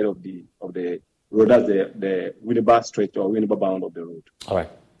other side of the road, as the Winneba stretch or Winneba bound of the road. All right.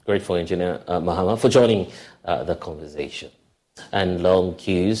 Grateful, Engineer Mahama, for joining the conversation. And long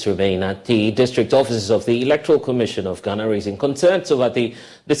queues remain at the district offices of the Electoral Commission of Ghana, raising concerns over the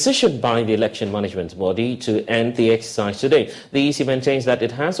decision by the election management body to end the exercise today. The EC maintains that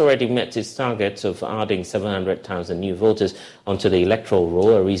it has already met its target of adding 700,000 new voters onto the electoral roll,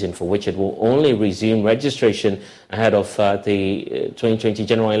 a reason for which it will only resume registration ahead of the 2020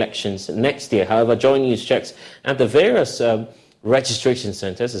 general elections next year. However, Joy News checks at the various registration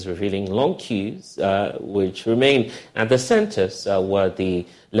centres is revealing long queues which remain at the centres where the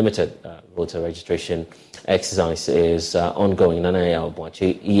limited voter registration exercise is ongoing. Nanaya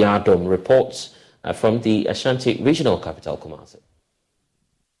Obwachi Yadom reports from the Ashanti Regional Capital, Kumasi.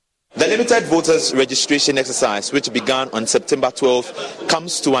 The limited voters registration exercise, which began on September 12th,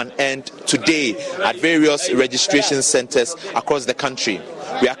 comes to an end today at various registration centres across the country.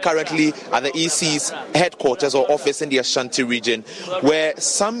 We are currently at the EC's headquarters or office in the Ashanti region, where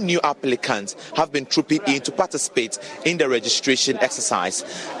some new applicants have been trooping in to participate in the registration exercise.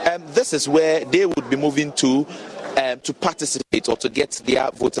 This is where they would be moving to participate or to get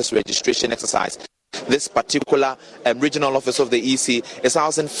their voters registration exercise. This particular regional office of the EC is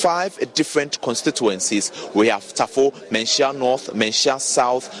housing 5 different constituencies. We have Tafo, Menchia North, Menchia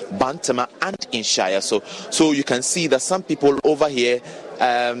South, Bantama, and Inshaya. So you can see that some people over here,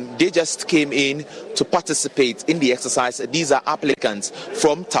 they just came in to participate in the exercise. These are applicants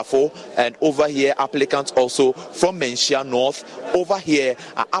from Tafo, and over here applicants also from Menchia North. Over here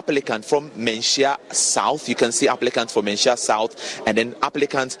are applicants from Menchia South. You can see applicants for Menchia South, and then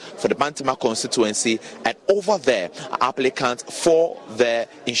applicants for the Bantama constituency, and over there are applicants for the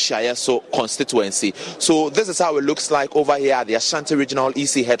Inshayaso constituency. So this is how it looks like over here at the Ashanti Regional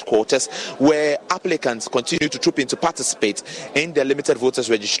EC headquarters, where applicants continue to troop in to participate in the limited voters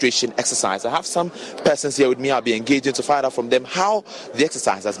registration exercise. I have some persons here with me. I'll be engaging to find out from them how the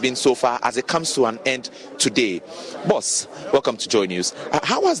exercise has been so far as it comes to an end today. Boss, welcome to Joy News.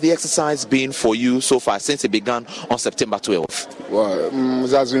 How has the exercise been for you so far since it began on September 12th? Well,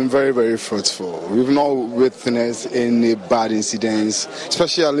 it has been very, very fruitful. We've not witnessed any bad incidents,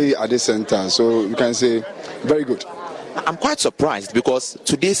 especially at the center. So you can say very good. I'm quite surprised because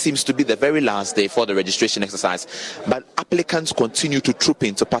today seems to be the very last day for the registration exercise, but applicants continue to troop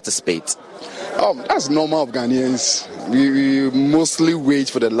in to participate. That's normal of Ghanaians. We mostly wait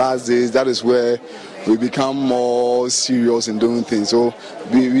for the last days. That is where we become more serious in doing things. So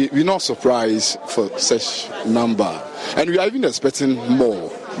we're not surprised for such number. And we are even expecting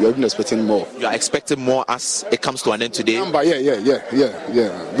more. You are expecting more as it comes to an end today? Yeah.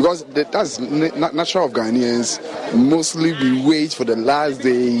 Because that's natural of Ghanaians. Mostly we wait for the last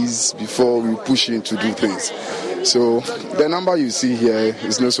days before we push in to do things. So the number you see here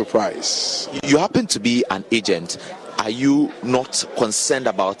is no surprise. You happen to be an agent. Are you not concerned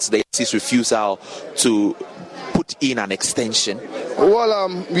about the EC's refusal to put in an extension? Well,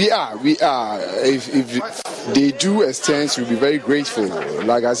 we are. If they do extend, we'll be very grateful.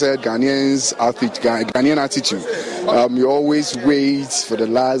 Like I said, Ghanaian attitude. We always wait for the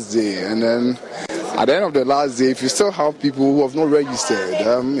last day, and then at the end of the last day, if you still have people who have not registered,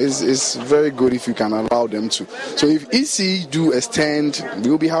 it's very good if you can allow them to. So if EC do extend,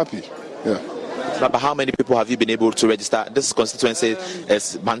 we'll be happy. Yeah. But how many people have you been able to register? This constituency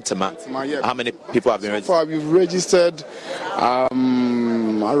is Bantama. Yeah. How many people have been registered? So far, we've registered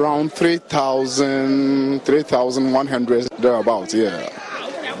around 3,100 thereabouts. Yeah.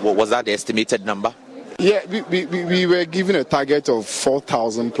 Was that the estimated number? Yeah, we were given a target of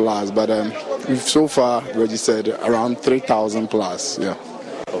 4,000 plus, but we've so far registered around 3,000 plus. Yeah.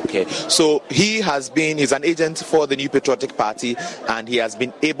 Okay, so he's an agent for the New Patriotic Party, and he has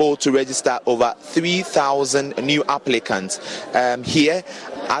been able to register over 3,000 new applicants here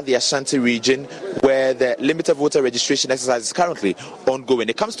at the Ashanti region, where the limited voter registration exercise is currently ongoing.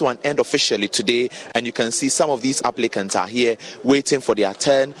 It comes to an end officially today, and you can see some of these applicants are here waiting for their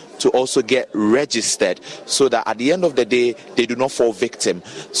turn to also get registered, so that at the end of the day they do not fall victim.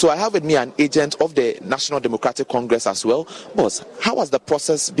 So I have with me an agent of the National Democratic Congress as well. Boss, how has the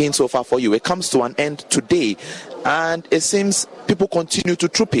process been so far for you? It comes to an end today, and it seems people continue to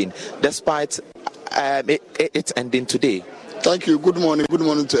troop in despite it ending today. Thank you. Good morning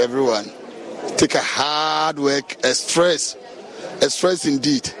to everyone. Take a hard work, a stress, a stress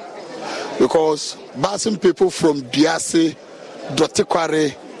indeed, because busing people from Biase,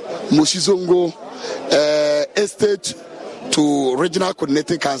 Dotekware, Moshizongo, estate to regional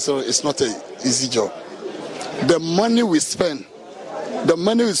coordinating council is not an easy job. The money we spend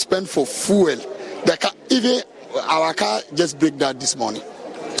for fuel, even our car just break down this morning.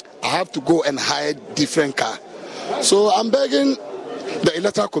 I have to go and hire different car. So I'm begging the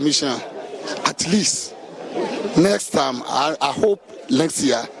Electoral Commissioner, at least next time, I hope next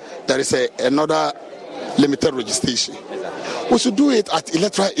year there is another limited registration. We should do it at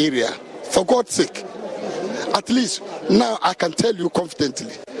electoral area, for God's sake. At least now I can tell you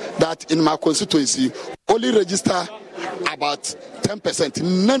confidently that in my constituency, only register about 10%,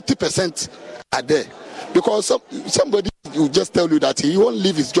 90% are there. Because somebody will just tell you that he won't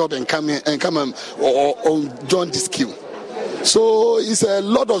leave his job and come or join this queue. So it's a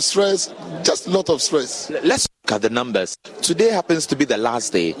lot of stress, just a lot of stress. Let's look at the numbers. Today happens to be the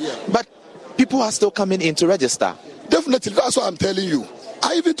last day, but people are still coming in to register. Definitely, that's what I'm telling you.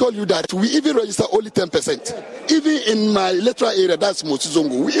 I even told you that we even register only 10%. Even in my electoral area, that's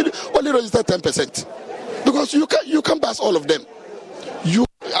Mochizongo, we only register 10%. Because you can't pass all of them. You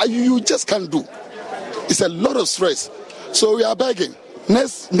just can't do. It's a lot of stress. So we are begging.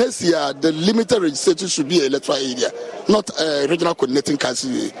 Next year, the limited registration should be electoral area, not regional coordinating council.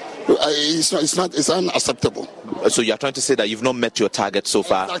 It's unacceptable. So you are trying to say that you've not met your target so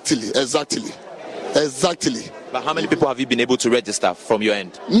far? Exactly. But how many people have you been able to register from your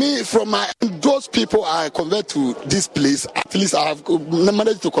end? Me, from my end, those people I convert to this place, at least I have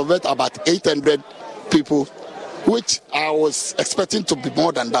managed to convert about 800 people, which I was expecting to be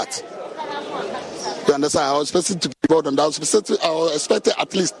more than that. You understand? I was expecting to be more than that. I was expecting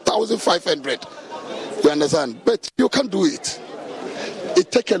at least 1,500. You understand? But you can't do it.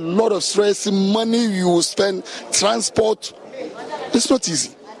 It takes a lot of stress, money you spend, transport. It's not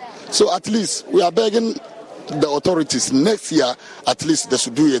easy. So at least we are begging the authorities next year, at least they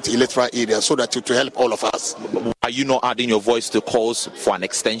should do it in electoral area so that it will help all of us. Are you not adding your voice to calls for an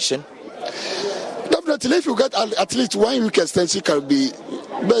extension? Definitely, if you get at least 1 week extension can be,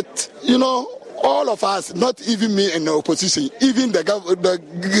 but all of us, not even me in the opposition, even the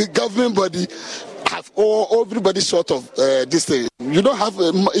government body, have everybody short of this thing. You don't have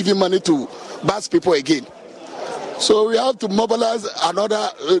even money to bus people again. So we have to mobilize another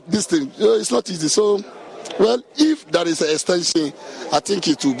this thing. It's not easy. So, well, if there is an extension, I think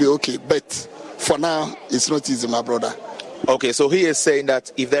it will be okay. But for now, it's not easy, my brother. Okay, so he is saying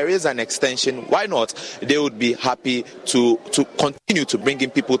that if there is an extension, why not? They would be happy to continue to bring in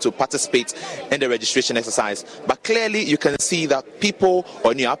people to participate in the registration exercise. But clearly, you can see that people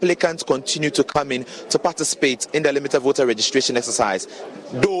or new applicants continue to come in to participate in the limited voter registration exercise,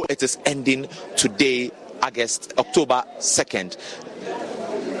 though it is ending today, October 2nd.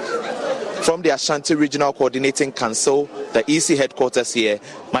 From the Ashanti Regional Coordinating Council, the EC headquarters here,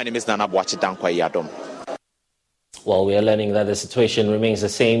 my name is Nana Boachi Dankwa Yadom. Well, we are learning that the situation remains the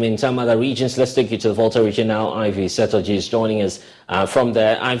same in some other regions. Let's take you to the Volta region now. Ivy Setoji is joining us from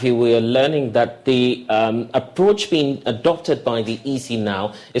there. Ivy, we are learning that the approach being adopted by the EC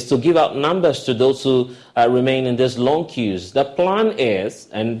now is to give out numbers to those who remain in these long queues. The plan is,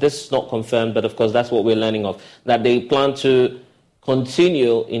 and this is not confirmed, but of course that's what we're learning of, that they plan to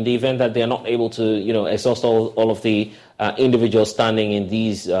continue in the event that they are not able to, exhaust all of the individuals standing in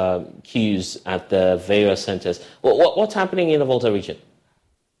these queues at the various centers. What's happening in the Volta region?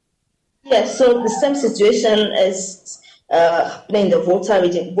 Yes, so the same situation is happening in the Volta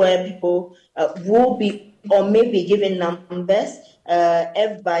region, where people will be or may be given numbers.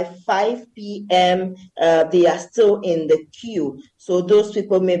 If by 5 p.m. They are still in the queue. So those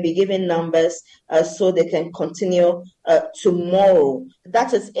people may be given numbers so they can continue tomorrow.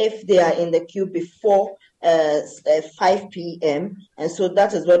 That is if they are in the queue before 5 p.m. And so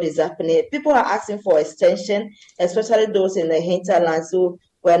that is what is happening. People are asking for extension, especially those in the hinterland who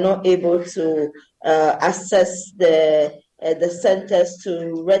were not able to access the centers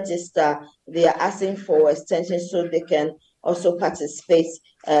to register. They are asking for extension so they can also participate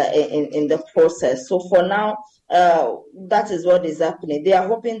in the process. So for now, that is what is happening. They are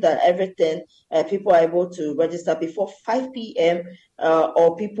hoping that everything, people are able to register before 5 p.m.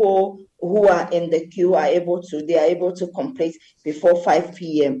 Or people who are in the queue are able to complete before 5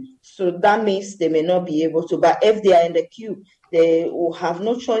 p.m. So that means they may not be able to, but if they are in the queue, they will have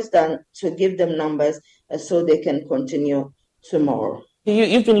no choice than to give them numbers so they can continue tomorrow.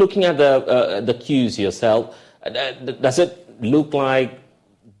 You've been looking at the queues yourself. Does it look like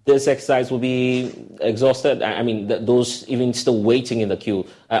this exercise will be exhausted? I mean, those even still waiting in the queue,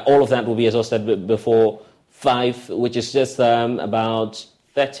 all of that will be exhausted before which is just about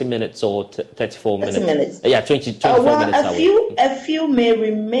 30 minutes or 34 minutes. 30 minutes. Yeah, 24 minutes. A few may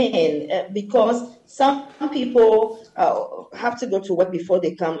remain because some people have to go to work before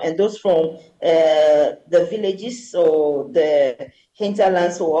they come, and those from the villages or the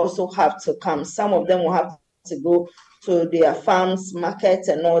hinterlands will also have to come. Some of them will have to go to their farms, markets,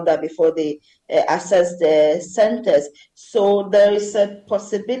 and all that before they access the centers. So there is a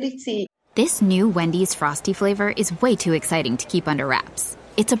possibility. This new Wendy's Frosty flavor is way too exciting to keep under wraps.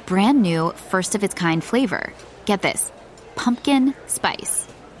 It's a brand new, first-of-its-kind flavor. Get this, pumpkin spice.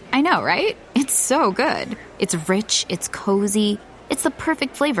 I know, right? It's so good. It's rich, it's cozy. It's the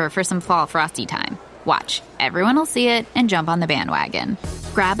perfect flavor for some fall Frosty time. Watch, everyone will see it and jump on the bandwagon.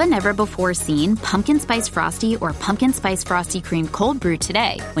 Grab a never-before-seen Pumpkin Spice Frosty or Pumpkin Spice Frosty Cream Cold Brew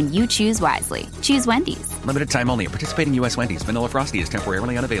today when you choose wisely. Choose Wendy's. Limited time only. Participating U.S. Wendy's. Vanilla Frosty is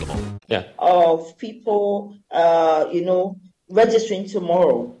temporarily unavailable. Yeah. Of people, registering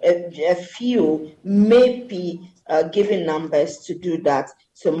tomorrow. A few may be giving numbers to do that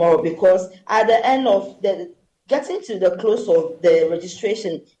tomorrow, because at the end of getting to the close of the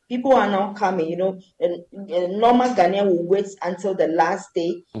registration, people are now coming, and normal Ghanaian will wait until the last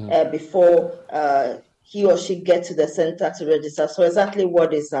day before he or she gets to the center to register. So exactly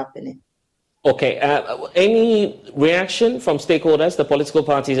what is happening. Okay. Any reaction from stakeholders, the political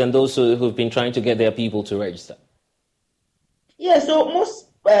parties and those who've been trying to get their people to register? Yeah, so most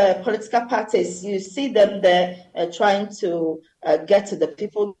political parties, you see them there trying to get to the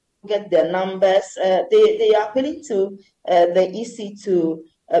people, get their numbers. They are appealing to the EC to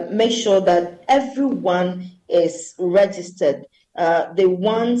make sure that everyone is registered. They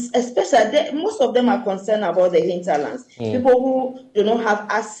want, especially, most of them are concerned about the hinterlands. People who do not have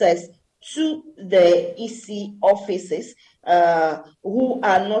access to the EC offices, who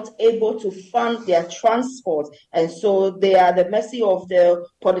are not able to fund their transport, and so they are the mercy of the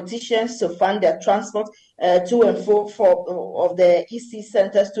politicians to fund their transport to and fro of the EC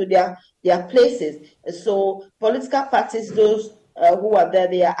centers to their places. So political parties, those who are there,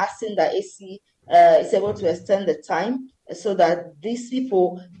 they are asking that EC is able to extend the time so that these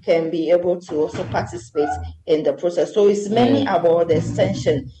people can be able to also participate in the process. So it's mainly about the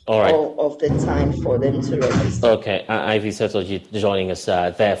extension of the time for them to register. Okay, Ivy Setoji joining us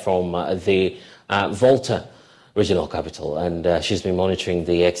there from the Volta regional capital, and she's been monitoring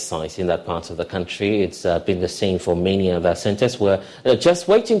the exercise in that part of the country. It's been the same for many other centres. We're just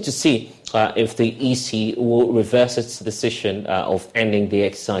waiting to see if the EC will reverse its decision of ending the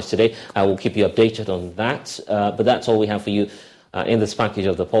exercise today. I will keep you updated on that. But that's all we have for you in this package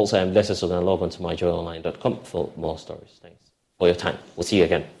of The Pulse. I'm Blessed, so then log on to myjoyonline.com for more stories. Thanks for your time. We'll see you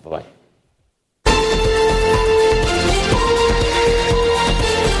again. Bye-bye.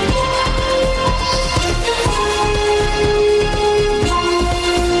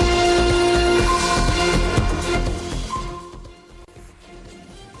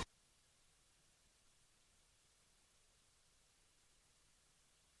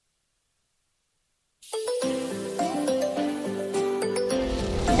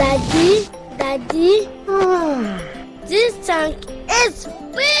 Daddy, this tank is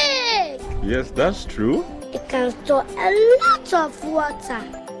big. Yes, that's true. It can store a lot of water.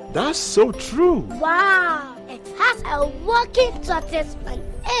 That's so true. Wow, it has a working tortoise on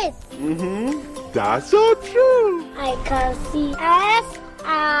it. That's so true. I can see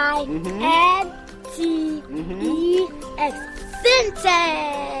SINTEX.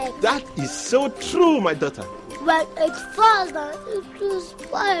 Syntax. That is so true, my daughter. When it falls down, it will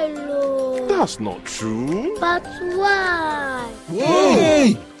spoil. That's not true. But why?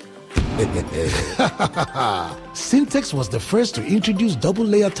 Yay! Syntex was the first to introduce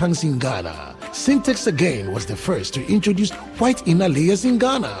double-layer tanks in Ghana. Syntex again was the first to introduce white inner layers in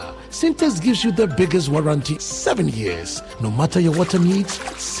Ghana. Syntex gives you the biggest warranty, 7 years. No matter your water needs,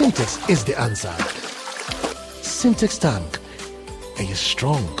 Syntex is the answer. Syntex tank. Are you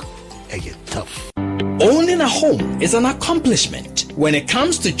strong? Are you tough? Owning a home is an accomplishment. When it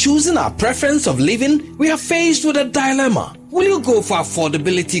comes to choosing our preference of living, we are faced with a dilemma. Will you go for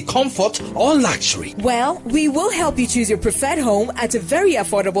affordability, comfort, or luxury? Well, we will help you choose your preferred home at a very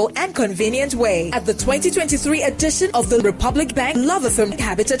affordable and convenient way at the 2023 edition of the Republic Bank Love FM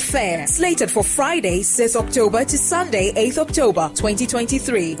Habitat Fair, slated for Friday, 6 October to Sunday, 8th October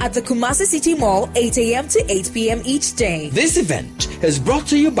 2023 at the Kumasi City Mall, 8 a.m. to 8 p.m. each day. This event is brought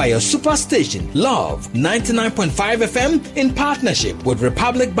to you by your super station, Love 99.5 FM, in partnership with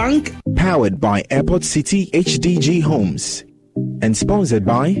Republic Bank. Powered by Airport City HDG Homes. And sponsored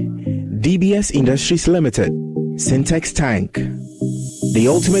by DBS Industries Limited, Syntex Tank. the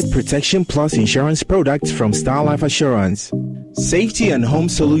ultimate protection plus insurance product from Star Life Assurance. Safety and Home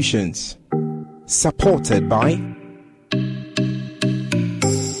Solutions. Supported by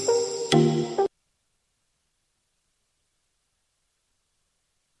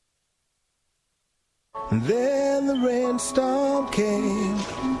Then the rainstorm came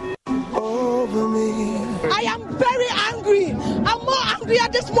over me. I am very angry. I'm more angrier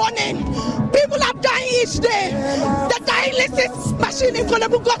this morning. People are dying each day. The dialysis machine in Korle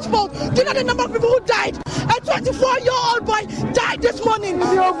Bu Gospel. Do you know the number of people who died? A 24-year-old boy died this morning.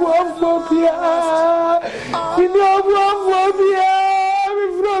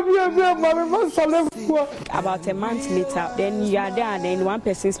 About a month later, then you are there, and then one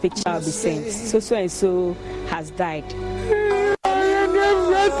person's picture will be sent. So and so has died.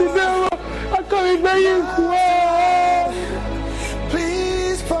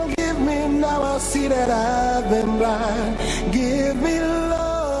 Please forgive me now. I see that I've been blind. Give me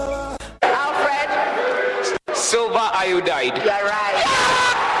love. Alfred, silver iodide. You're right.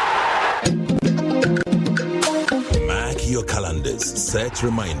 Mark your calendars, set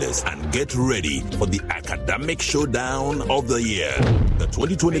reminders, and get ready for the academic showdown of the year. The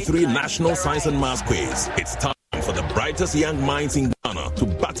 2023 National Science and Maths Quiz. It's time for the brightest young minds in Ghana to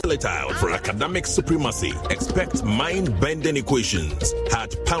battle it out for academic supremacy. Expect mind-bending equations,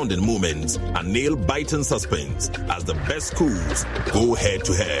 heart-pounding moments, and nail-biting suspense as the best schools go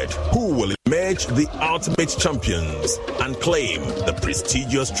head-to-head. Who will emerge the ultimate champions and claim the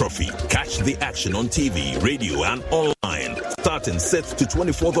prestigious trophy? Catch the action on TV, radio, and online starting 6th to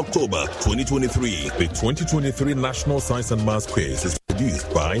 24th October 2023. The 2023 National Science and Maths Quiz is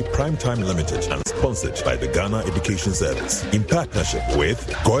produced by Primetime Limited and sponsored by the Ghana Education Service in partnership with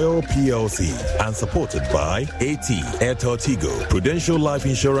Goyle PLC and supported by AT, Airtel Tigo, Prudential Life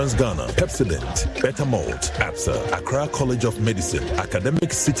Insurance Ghana, Pepsodent, Betamalt, APSA, Accra College of Medicine,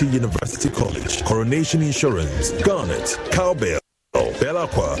 Academic City University College, Coronation Insurance, Garnet, Cowbell,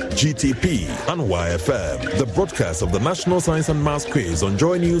 Belacqua, GTP, and YFM. The broadcast of the National Science and Maths Quiz on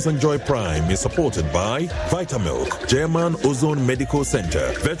Joy News and Joy Prime is supported by Vitamilk, German Ozone Medical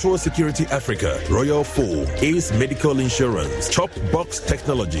Center, Virtual Security Africa, Royal Foam, Ace Medical Insurance, Chop Box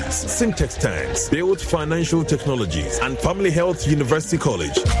Technologies, Syntex Tanks, Build Financial Technologies, and Family Health University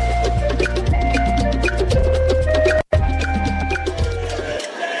College.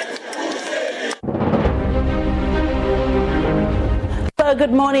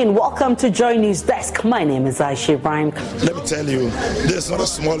 Good morning. Welcome to Joy News Desk. My name is Aisha Ibrahim. Let me tell you, this is not a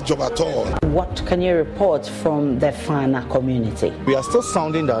small job at all. What can you report from the Fana community? We are still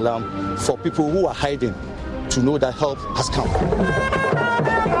sounding the alarm for people who are hiding to know that help has come.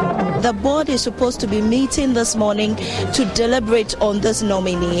 The board is supposed to be meeting this morning to deliberate on this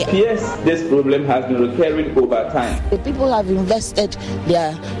nominee. Yes, this problem has been recurring over time. The people have invested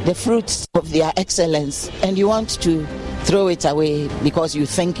the fruits of their excellence, and you want to throw it away because you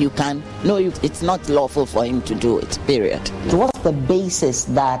think you can. No, it's not lawful for him to do it, period. What's the basis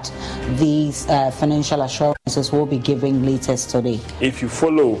that these financial assurances will be giving latest today? If you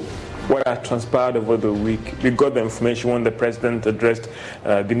follow what has transpired over the week, we got the information when the president addressed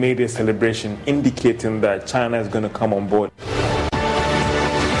the May Day celebration, indicating that China is going to come on board.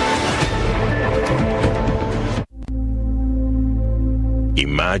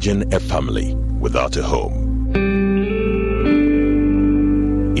 Imagine a family without a home.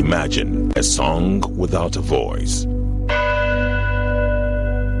 Imagine a song without a voice.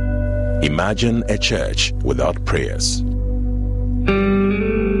 Imagine a church without prayers.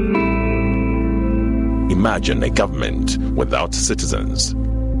 Imagine a government without citizens.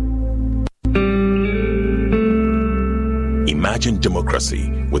 Imagine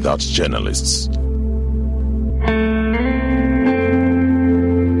democracy without journalists.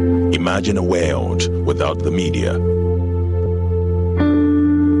 Imagine a world without the media.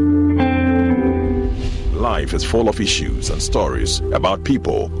 Life is full of issues and stories about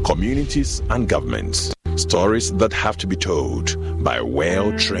people, communities, and governments. Stories that have to be told by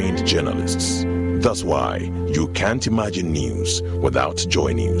well-trained journalists. That's why you can't imagine news without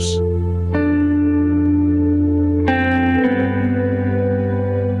Joy News.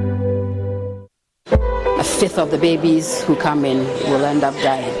 A fifth of the babies who come in will end up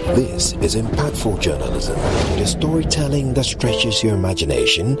dying. This is impactful journalism, the storytelling that stretches your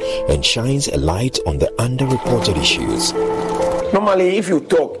imagination and shines a light on the underreported issues. Normally, if you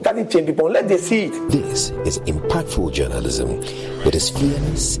talk, that doesn't change people. Let them see it. This is impactful journalism. It is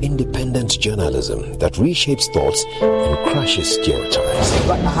fearless, independent journalism that reshapes thoughts and crushes stereotypes.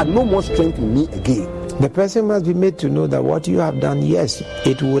 But I had no more strength in me again. The person must be made to know that what you have done, yes,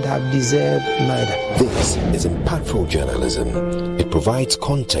 it would have deserved neither. This is impactful journalism. It provides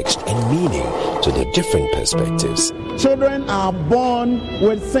context and meaning to the different perspectives. Children are born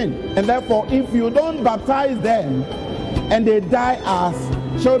with sin, and therefore if you don't baptize them and they die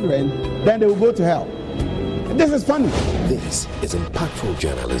as children, then they will go to hell. This is funny. This is impactful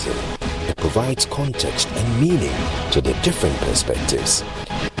journalism. It provides context and meaning to the different perspectives.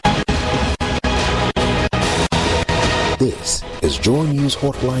 This is Joy News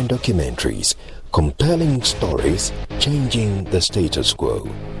Hotline Documentaries, compelling stories changing the status quo.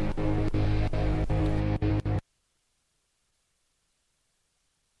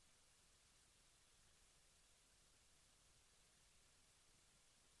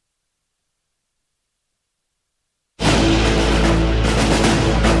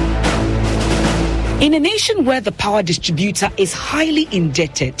 In a nation where the power distributor is highly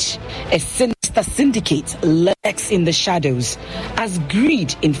indebted, a sinister syndicate lurks in the shadows as greed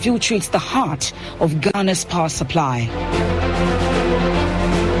infiltrates the heart of Ghana's power supply.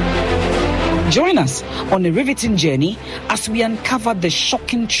 Join us on a riveting journey as we uncover the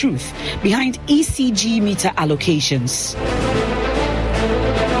shocking truth behind ECG meter allocations.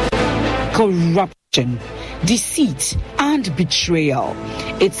 Corruption, deceit, and betrayal.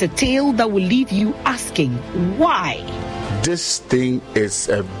 It's a tale that will leave you asking why. This thing is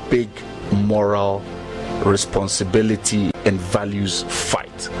a big moral responsibility and values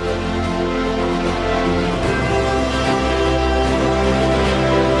fight.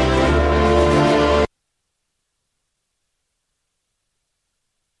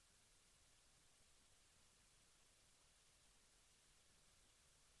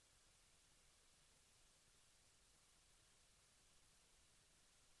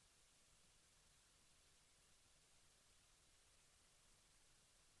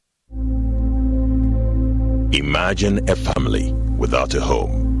 Imagine a family without a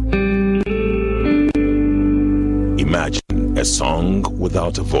home. Imagine a song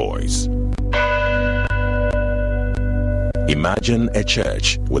without a voice. Imagine a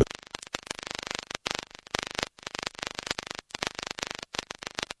church with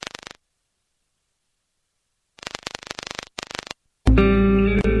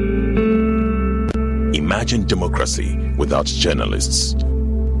Imagine democracy without journalists.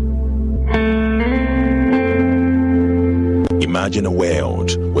 Imagine a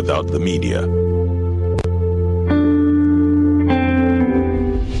world without the media.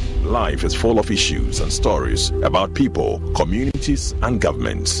 Life is full of issues and stories about people, communities, and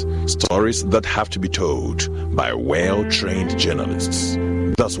governments. Stories that have to be told by well-trained journalists.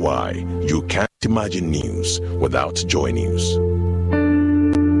 That's why you can't imagine news without Joy News.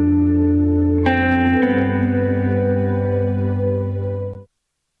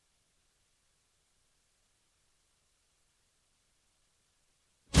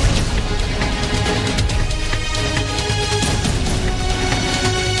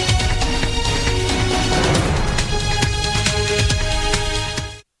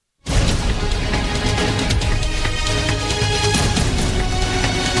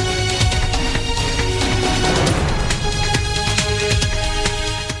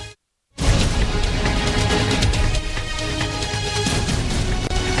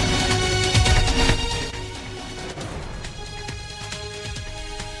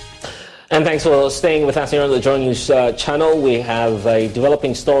 And thanks for staying with us here on the Joy News channel. We have a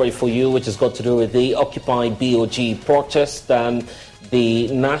developing story for you, which has got to do with the Occupy BOG protest. The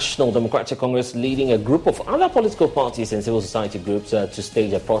National Democratic Congress leading a group of other political parties and civil society groups to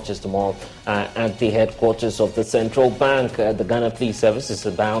stage a protest tomorrow at the headquarters of the Central Bank. The Ghana Police Service is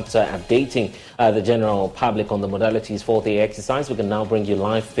about updating the general public on the modalities for the exercise. We can now bring you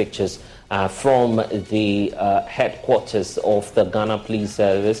live pictures from the headquarters of the Ghana Police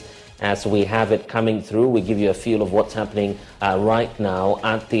Service. As we have it coming through, we give you a feel of what's happening right now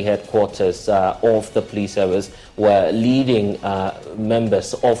at the headquarters of the police service, where leading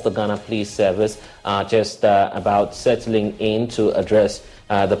members of the Ghana Police Service are just about settling in to address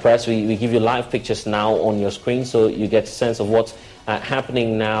the press. We give you live pictures now on your screen, so you get a sense of what's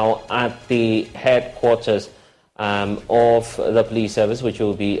happening now at the headquarters of the police service, which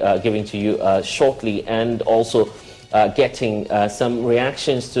we'll be giving to you shortly, and also getting some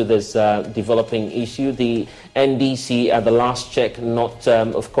reactions to this developing issue. The NDC at the last check not,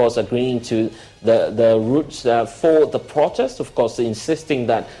 of course, agreeing to the routes for the protest, of course, insisting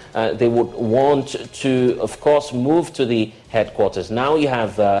that they would want to, of course, move to the headquarters. Now you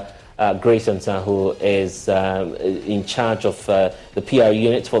have Grace Ansa, who is in charge of the PR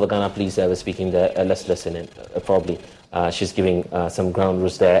unit for the Ghana Police Service, speaking there. Let's listen in, probably. she's giving some ground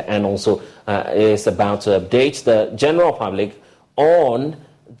rules there, and also is about to update the general public on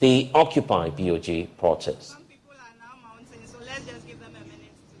the Occupy BOG protest. Some people are now mounting, so let's just give them a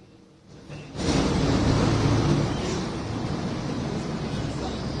minute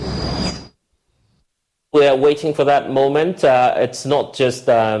to... We are waiting for that moment. It's not just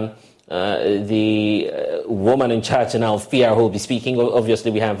the woman in charge now of PR who will be speaking.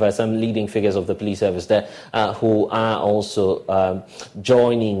 Obviously, we have some leading figures of the police service there who are also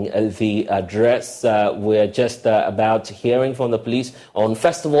joining the address. We're just about hearing from the police on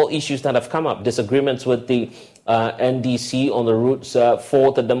festival issues that have come up, disagreements with the NDC on the routes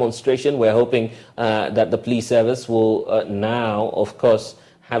for the demonstration. We're hoping that the police service will now, of course,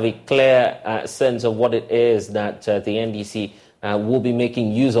 have a clear sense of what it is that the NDC will be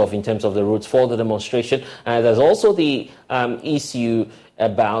making use of in terms of the routes for the demonstration. There's also the issue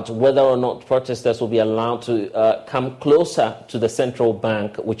about whether or not protesters will be allowed to come closer to the central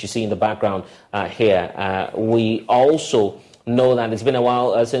bank, which you see in the background here. We also know that it's been a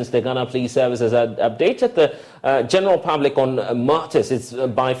while since the Ghana Police Service has updated the general public on martyrs. It's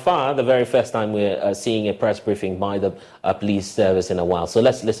by far the very first time we're seeing a press briefing by the police service in a while. So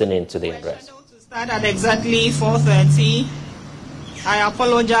let's listen in to the address. We're scheduled to start at exactly 4:30. I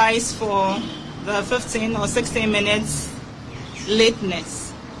apologize for the 15 or 16 minutes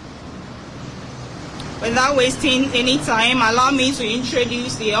lateness. Without wasting any time, allow me to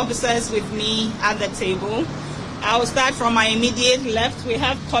introduce the officers with me at the table. I will start from my immediate left. We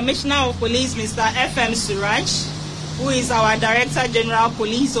have Commissioner of Police, Mr. F.M. Suraj, who is our Director General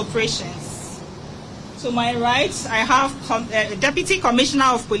Police Operations. To my right, I have Deputy Commissioner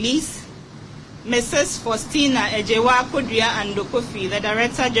of Police, Mrs. Faustina Ejewa Kodria Andokofi, the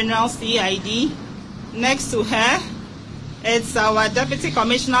Director General CID. Next to her, it's our Deputy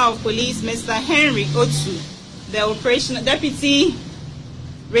Commissioner of Police, Mr. Henry Otu, the Deputy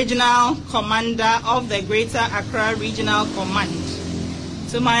Regional Commander of the Greater Accra Regional Command.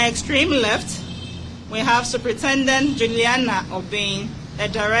 To my extreme left, we have Superintendent Juliana Obain, the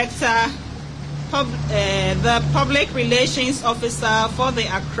Director, the Public Relations Officer for the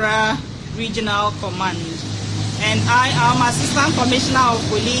Accra Regional Command. And I am Assistant Commissioner of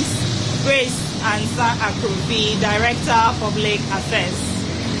Police, Grace Ansa Akrofi, Director, Public Affairs.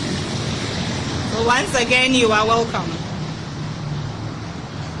 So once again, you are welcome.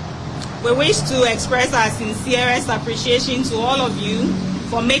 We wish to express our sincerest appreciation to all of you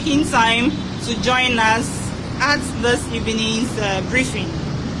for making time to join us at this evening's briefing.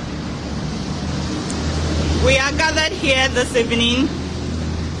 We are gathered here this evening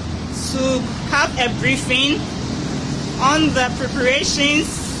to have a briefing on the preparations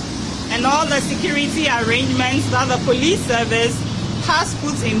and all the security arrangements that the police service has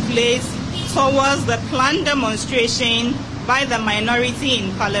put in place towards the planned demonstration by the minority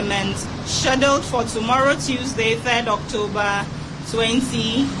in Parliament, scheduled for tomorrow, Tuesday, 3rd October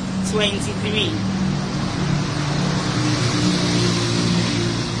 2023.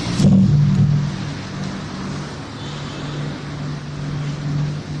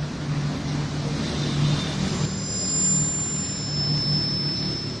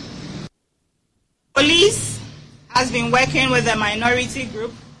 Police has been working with the minority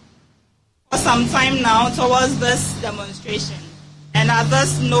group for some time now towards this demonstration. And at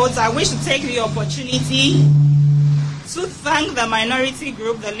this note, I wish to take the opportunity to thank the minority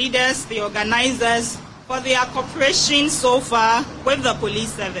group, the leaders, the organizers, for their cooperation so far with the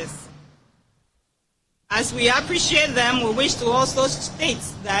police service. As we appreciate them, we wish to also state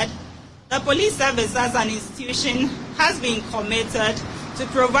that the police service as an institution has been committed to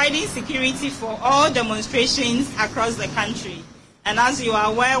providing security for all demonstrations across the country. And as you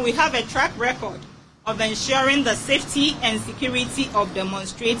are aware, we have a track record of ensuring the safety and security of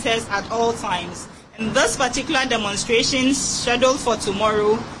demonstrators at all times. And this particular demonstration scheduled for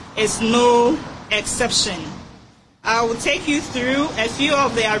tomorrow is no exception. I will take you through a few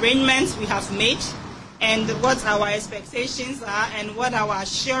of the arrangements we have made and what our expectations are and what our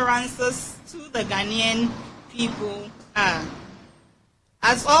assurances to the Ghanaian people are.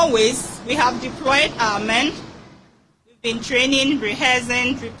 As always, we have deployed our men. We've been training,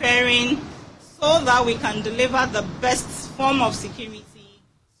 rehearsing, preparing, so that we can deliver the best form of security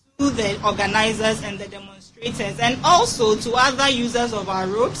to the organizers and the demonstrators, and also to other users of our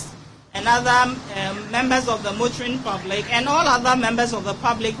roads and other members of the motoring public and all other members of the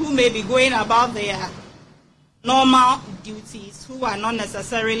public who may be going about their normal duties, who are not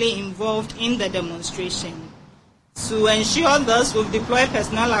necessarily involved in the demonstration. To ensure this, we've deployed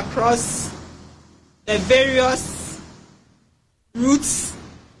personnel across the various routes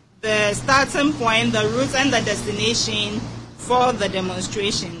the starting point, the route, and the destination for the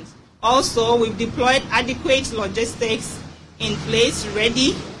demonstrations. Also, we've deployed adequate logistics in place,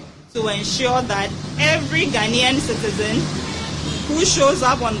 ready to ensure that every Ghanaian citizen who shows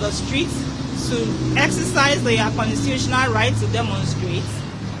up on the streets to exercise their constitutional right to demonstrate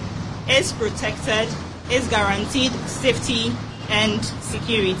is protected, is guaranteed safety and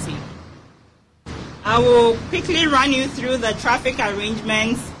security. I will quickly run you through the traffic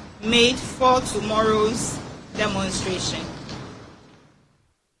arrangements made for tomorrow's demonstration.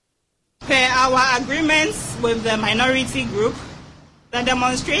 Per our agreements with the minority group, the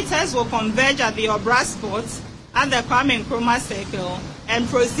demonstrators will converge at the Obra spot at the Kwame Nkrumah Circle and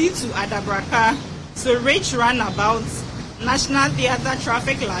proceed to Adabraka to reach Runabout, National Theatre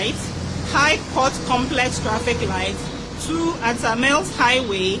traffic lights, High Court Complex traffic lights, to Atamils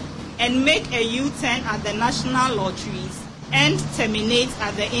Highway, and make a U-turn at the National Lotteries and terminate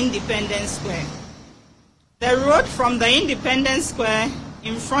at the Independence Square. The road from the Independence Square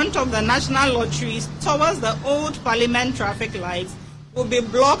in front of the National Lotteries towards the Old Parliament traffic lights will be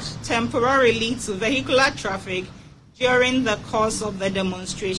blocked temporarily to vehicular traffic during the course of the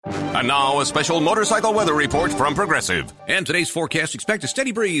demonstration. And now a special motorcycle weather report from Progressive. And today's forecast, expect a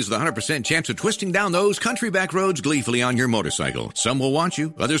steady breeze with a 100% chance of twisting down those country back roads gleefully on your motorcycle. Some will want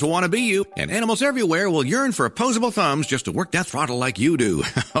you, others will want to be you, and animals everywhere will yearn for opposable thumbs just to work that throttle like you do.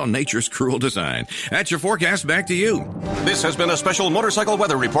 Oh, nature's cruel design. That's your forecast. Back to you. This has been a special motorcycle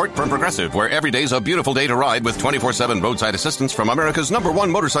weather report from Progressive, where every day's a beautiful day to ride with 24/7 roadside assistance from America's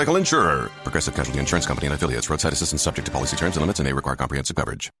 #1 motorcycle insurer. Progressive Casualty Insurance Company and affiliates. Roadside assistance subject to policy terms and limits and may require comprehensive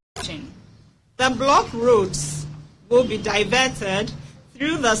coverage. The block roads will be diverted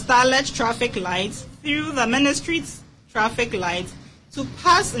through the Starlet traffic lights, through the Ministry's traffic lights, to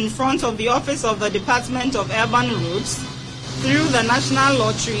pass in front of the office of the Department of Urban Roads, through the National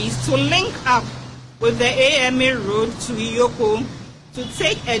Lotteries, to link up with the AMA Road to Iyoko, to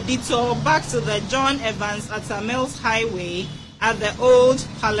take a detour back to the John Evans Atamils Highway at the Old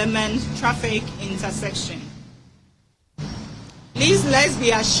Parliament traffic intersection. Please let's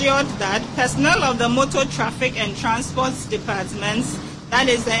be assured that personnel of the Motor Traffic and Transport Departments, that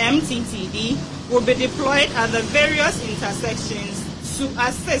is the MTTD, will be deployed at the various intersections to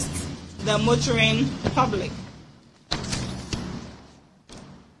assist the motoring public.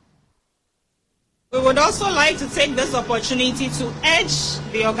 We would also like to take this opportunity to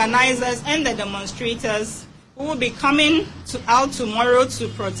urge the organizers and the demonstrators who will be coming out tomorrow to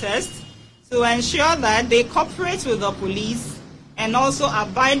protest to ensure that they cooperate with the police and also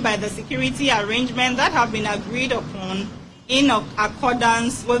abide by the security arrangements that have been agreed upon in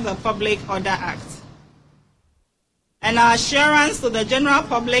accordance with the Public Order Act. And our assurance to the general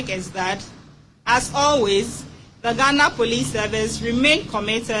public is that, as always, the Ghana Police Service remain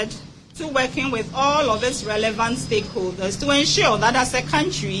committed to working with all of its relevant stakeholders to ensure that as a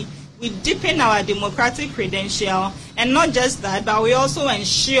country, we deepen our democratic credential, and not just that, but we also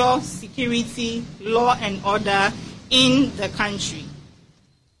ensure security, law and order in the country.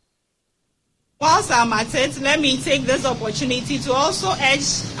 Whilst I'm at it, let me take this opportunity to also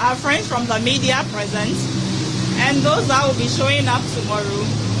urge our friends from the media present and those that will be showing up tomorrow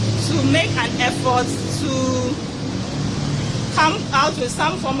to make an effort to come out with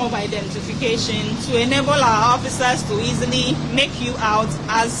some form of identification to enable our officers to easily make you out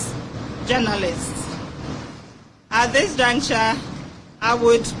as journalists. At this juncture, I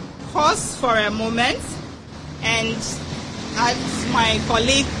would pause for a moment and ask my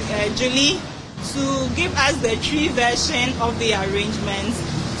colleague Julie to give us the true version of the arrangements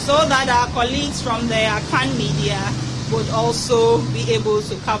so that our colleagues from the Akan media would also be able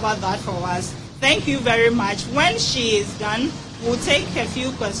to cover that for us. Thank you very much. When she is done, we'll take a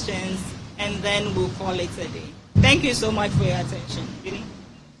few questions and then we'll call it a day. Thank you so much for your attention. Julie?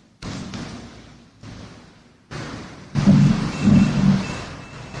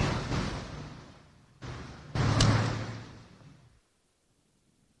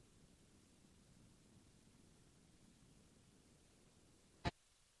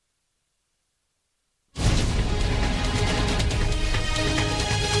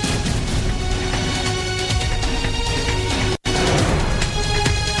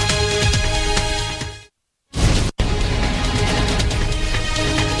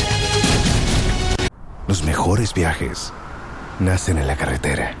 Los mejores viajes nacen en la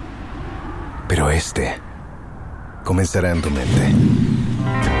carretera, pero este comenzará en tu mente.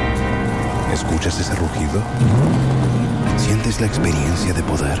 ¿Escuchas ese rugido? ¿Sientes la experiencia de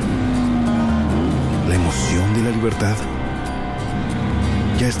poder? ¿La emoción de la libertad?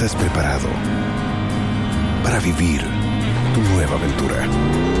 Ya estás preparado para vivir tu nueva aventura.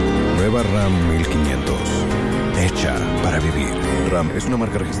 Nueva Ram 1500. Hecha para vivir. Ram es una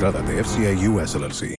marca registrada de FCA US LLC.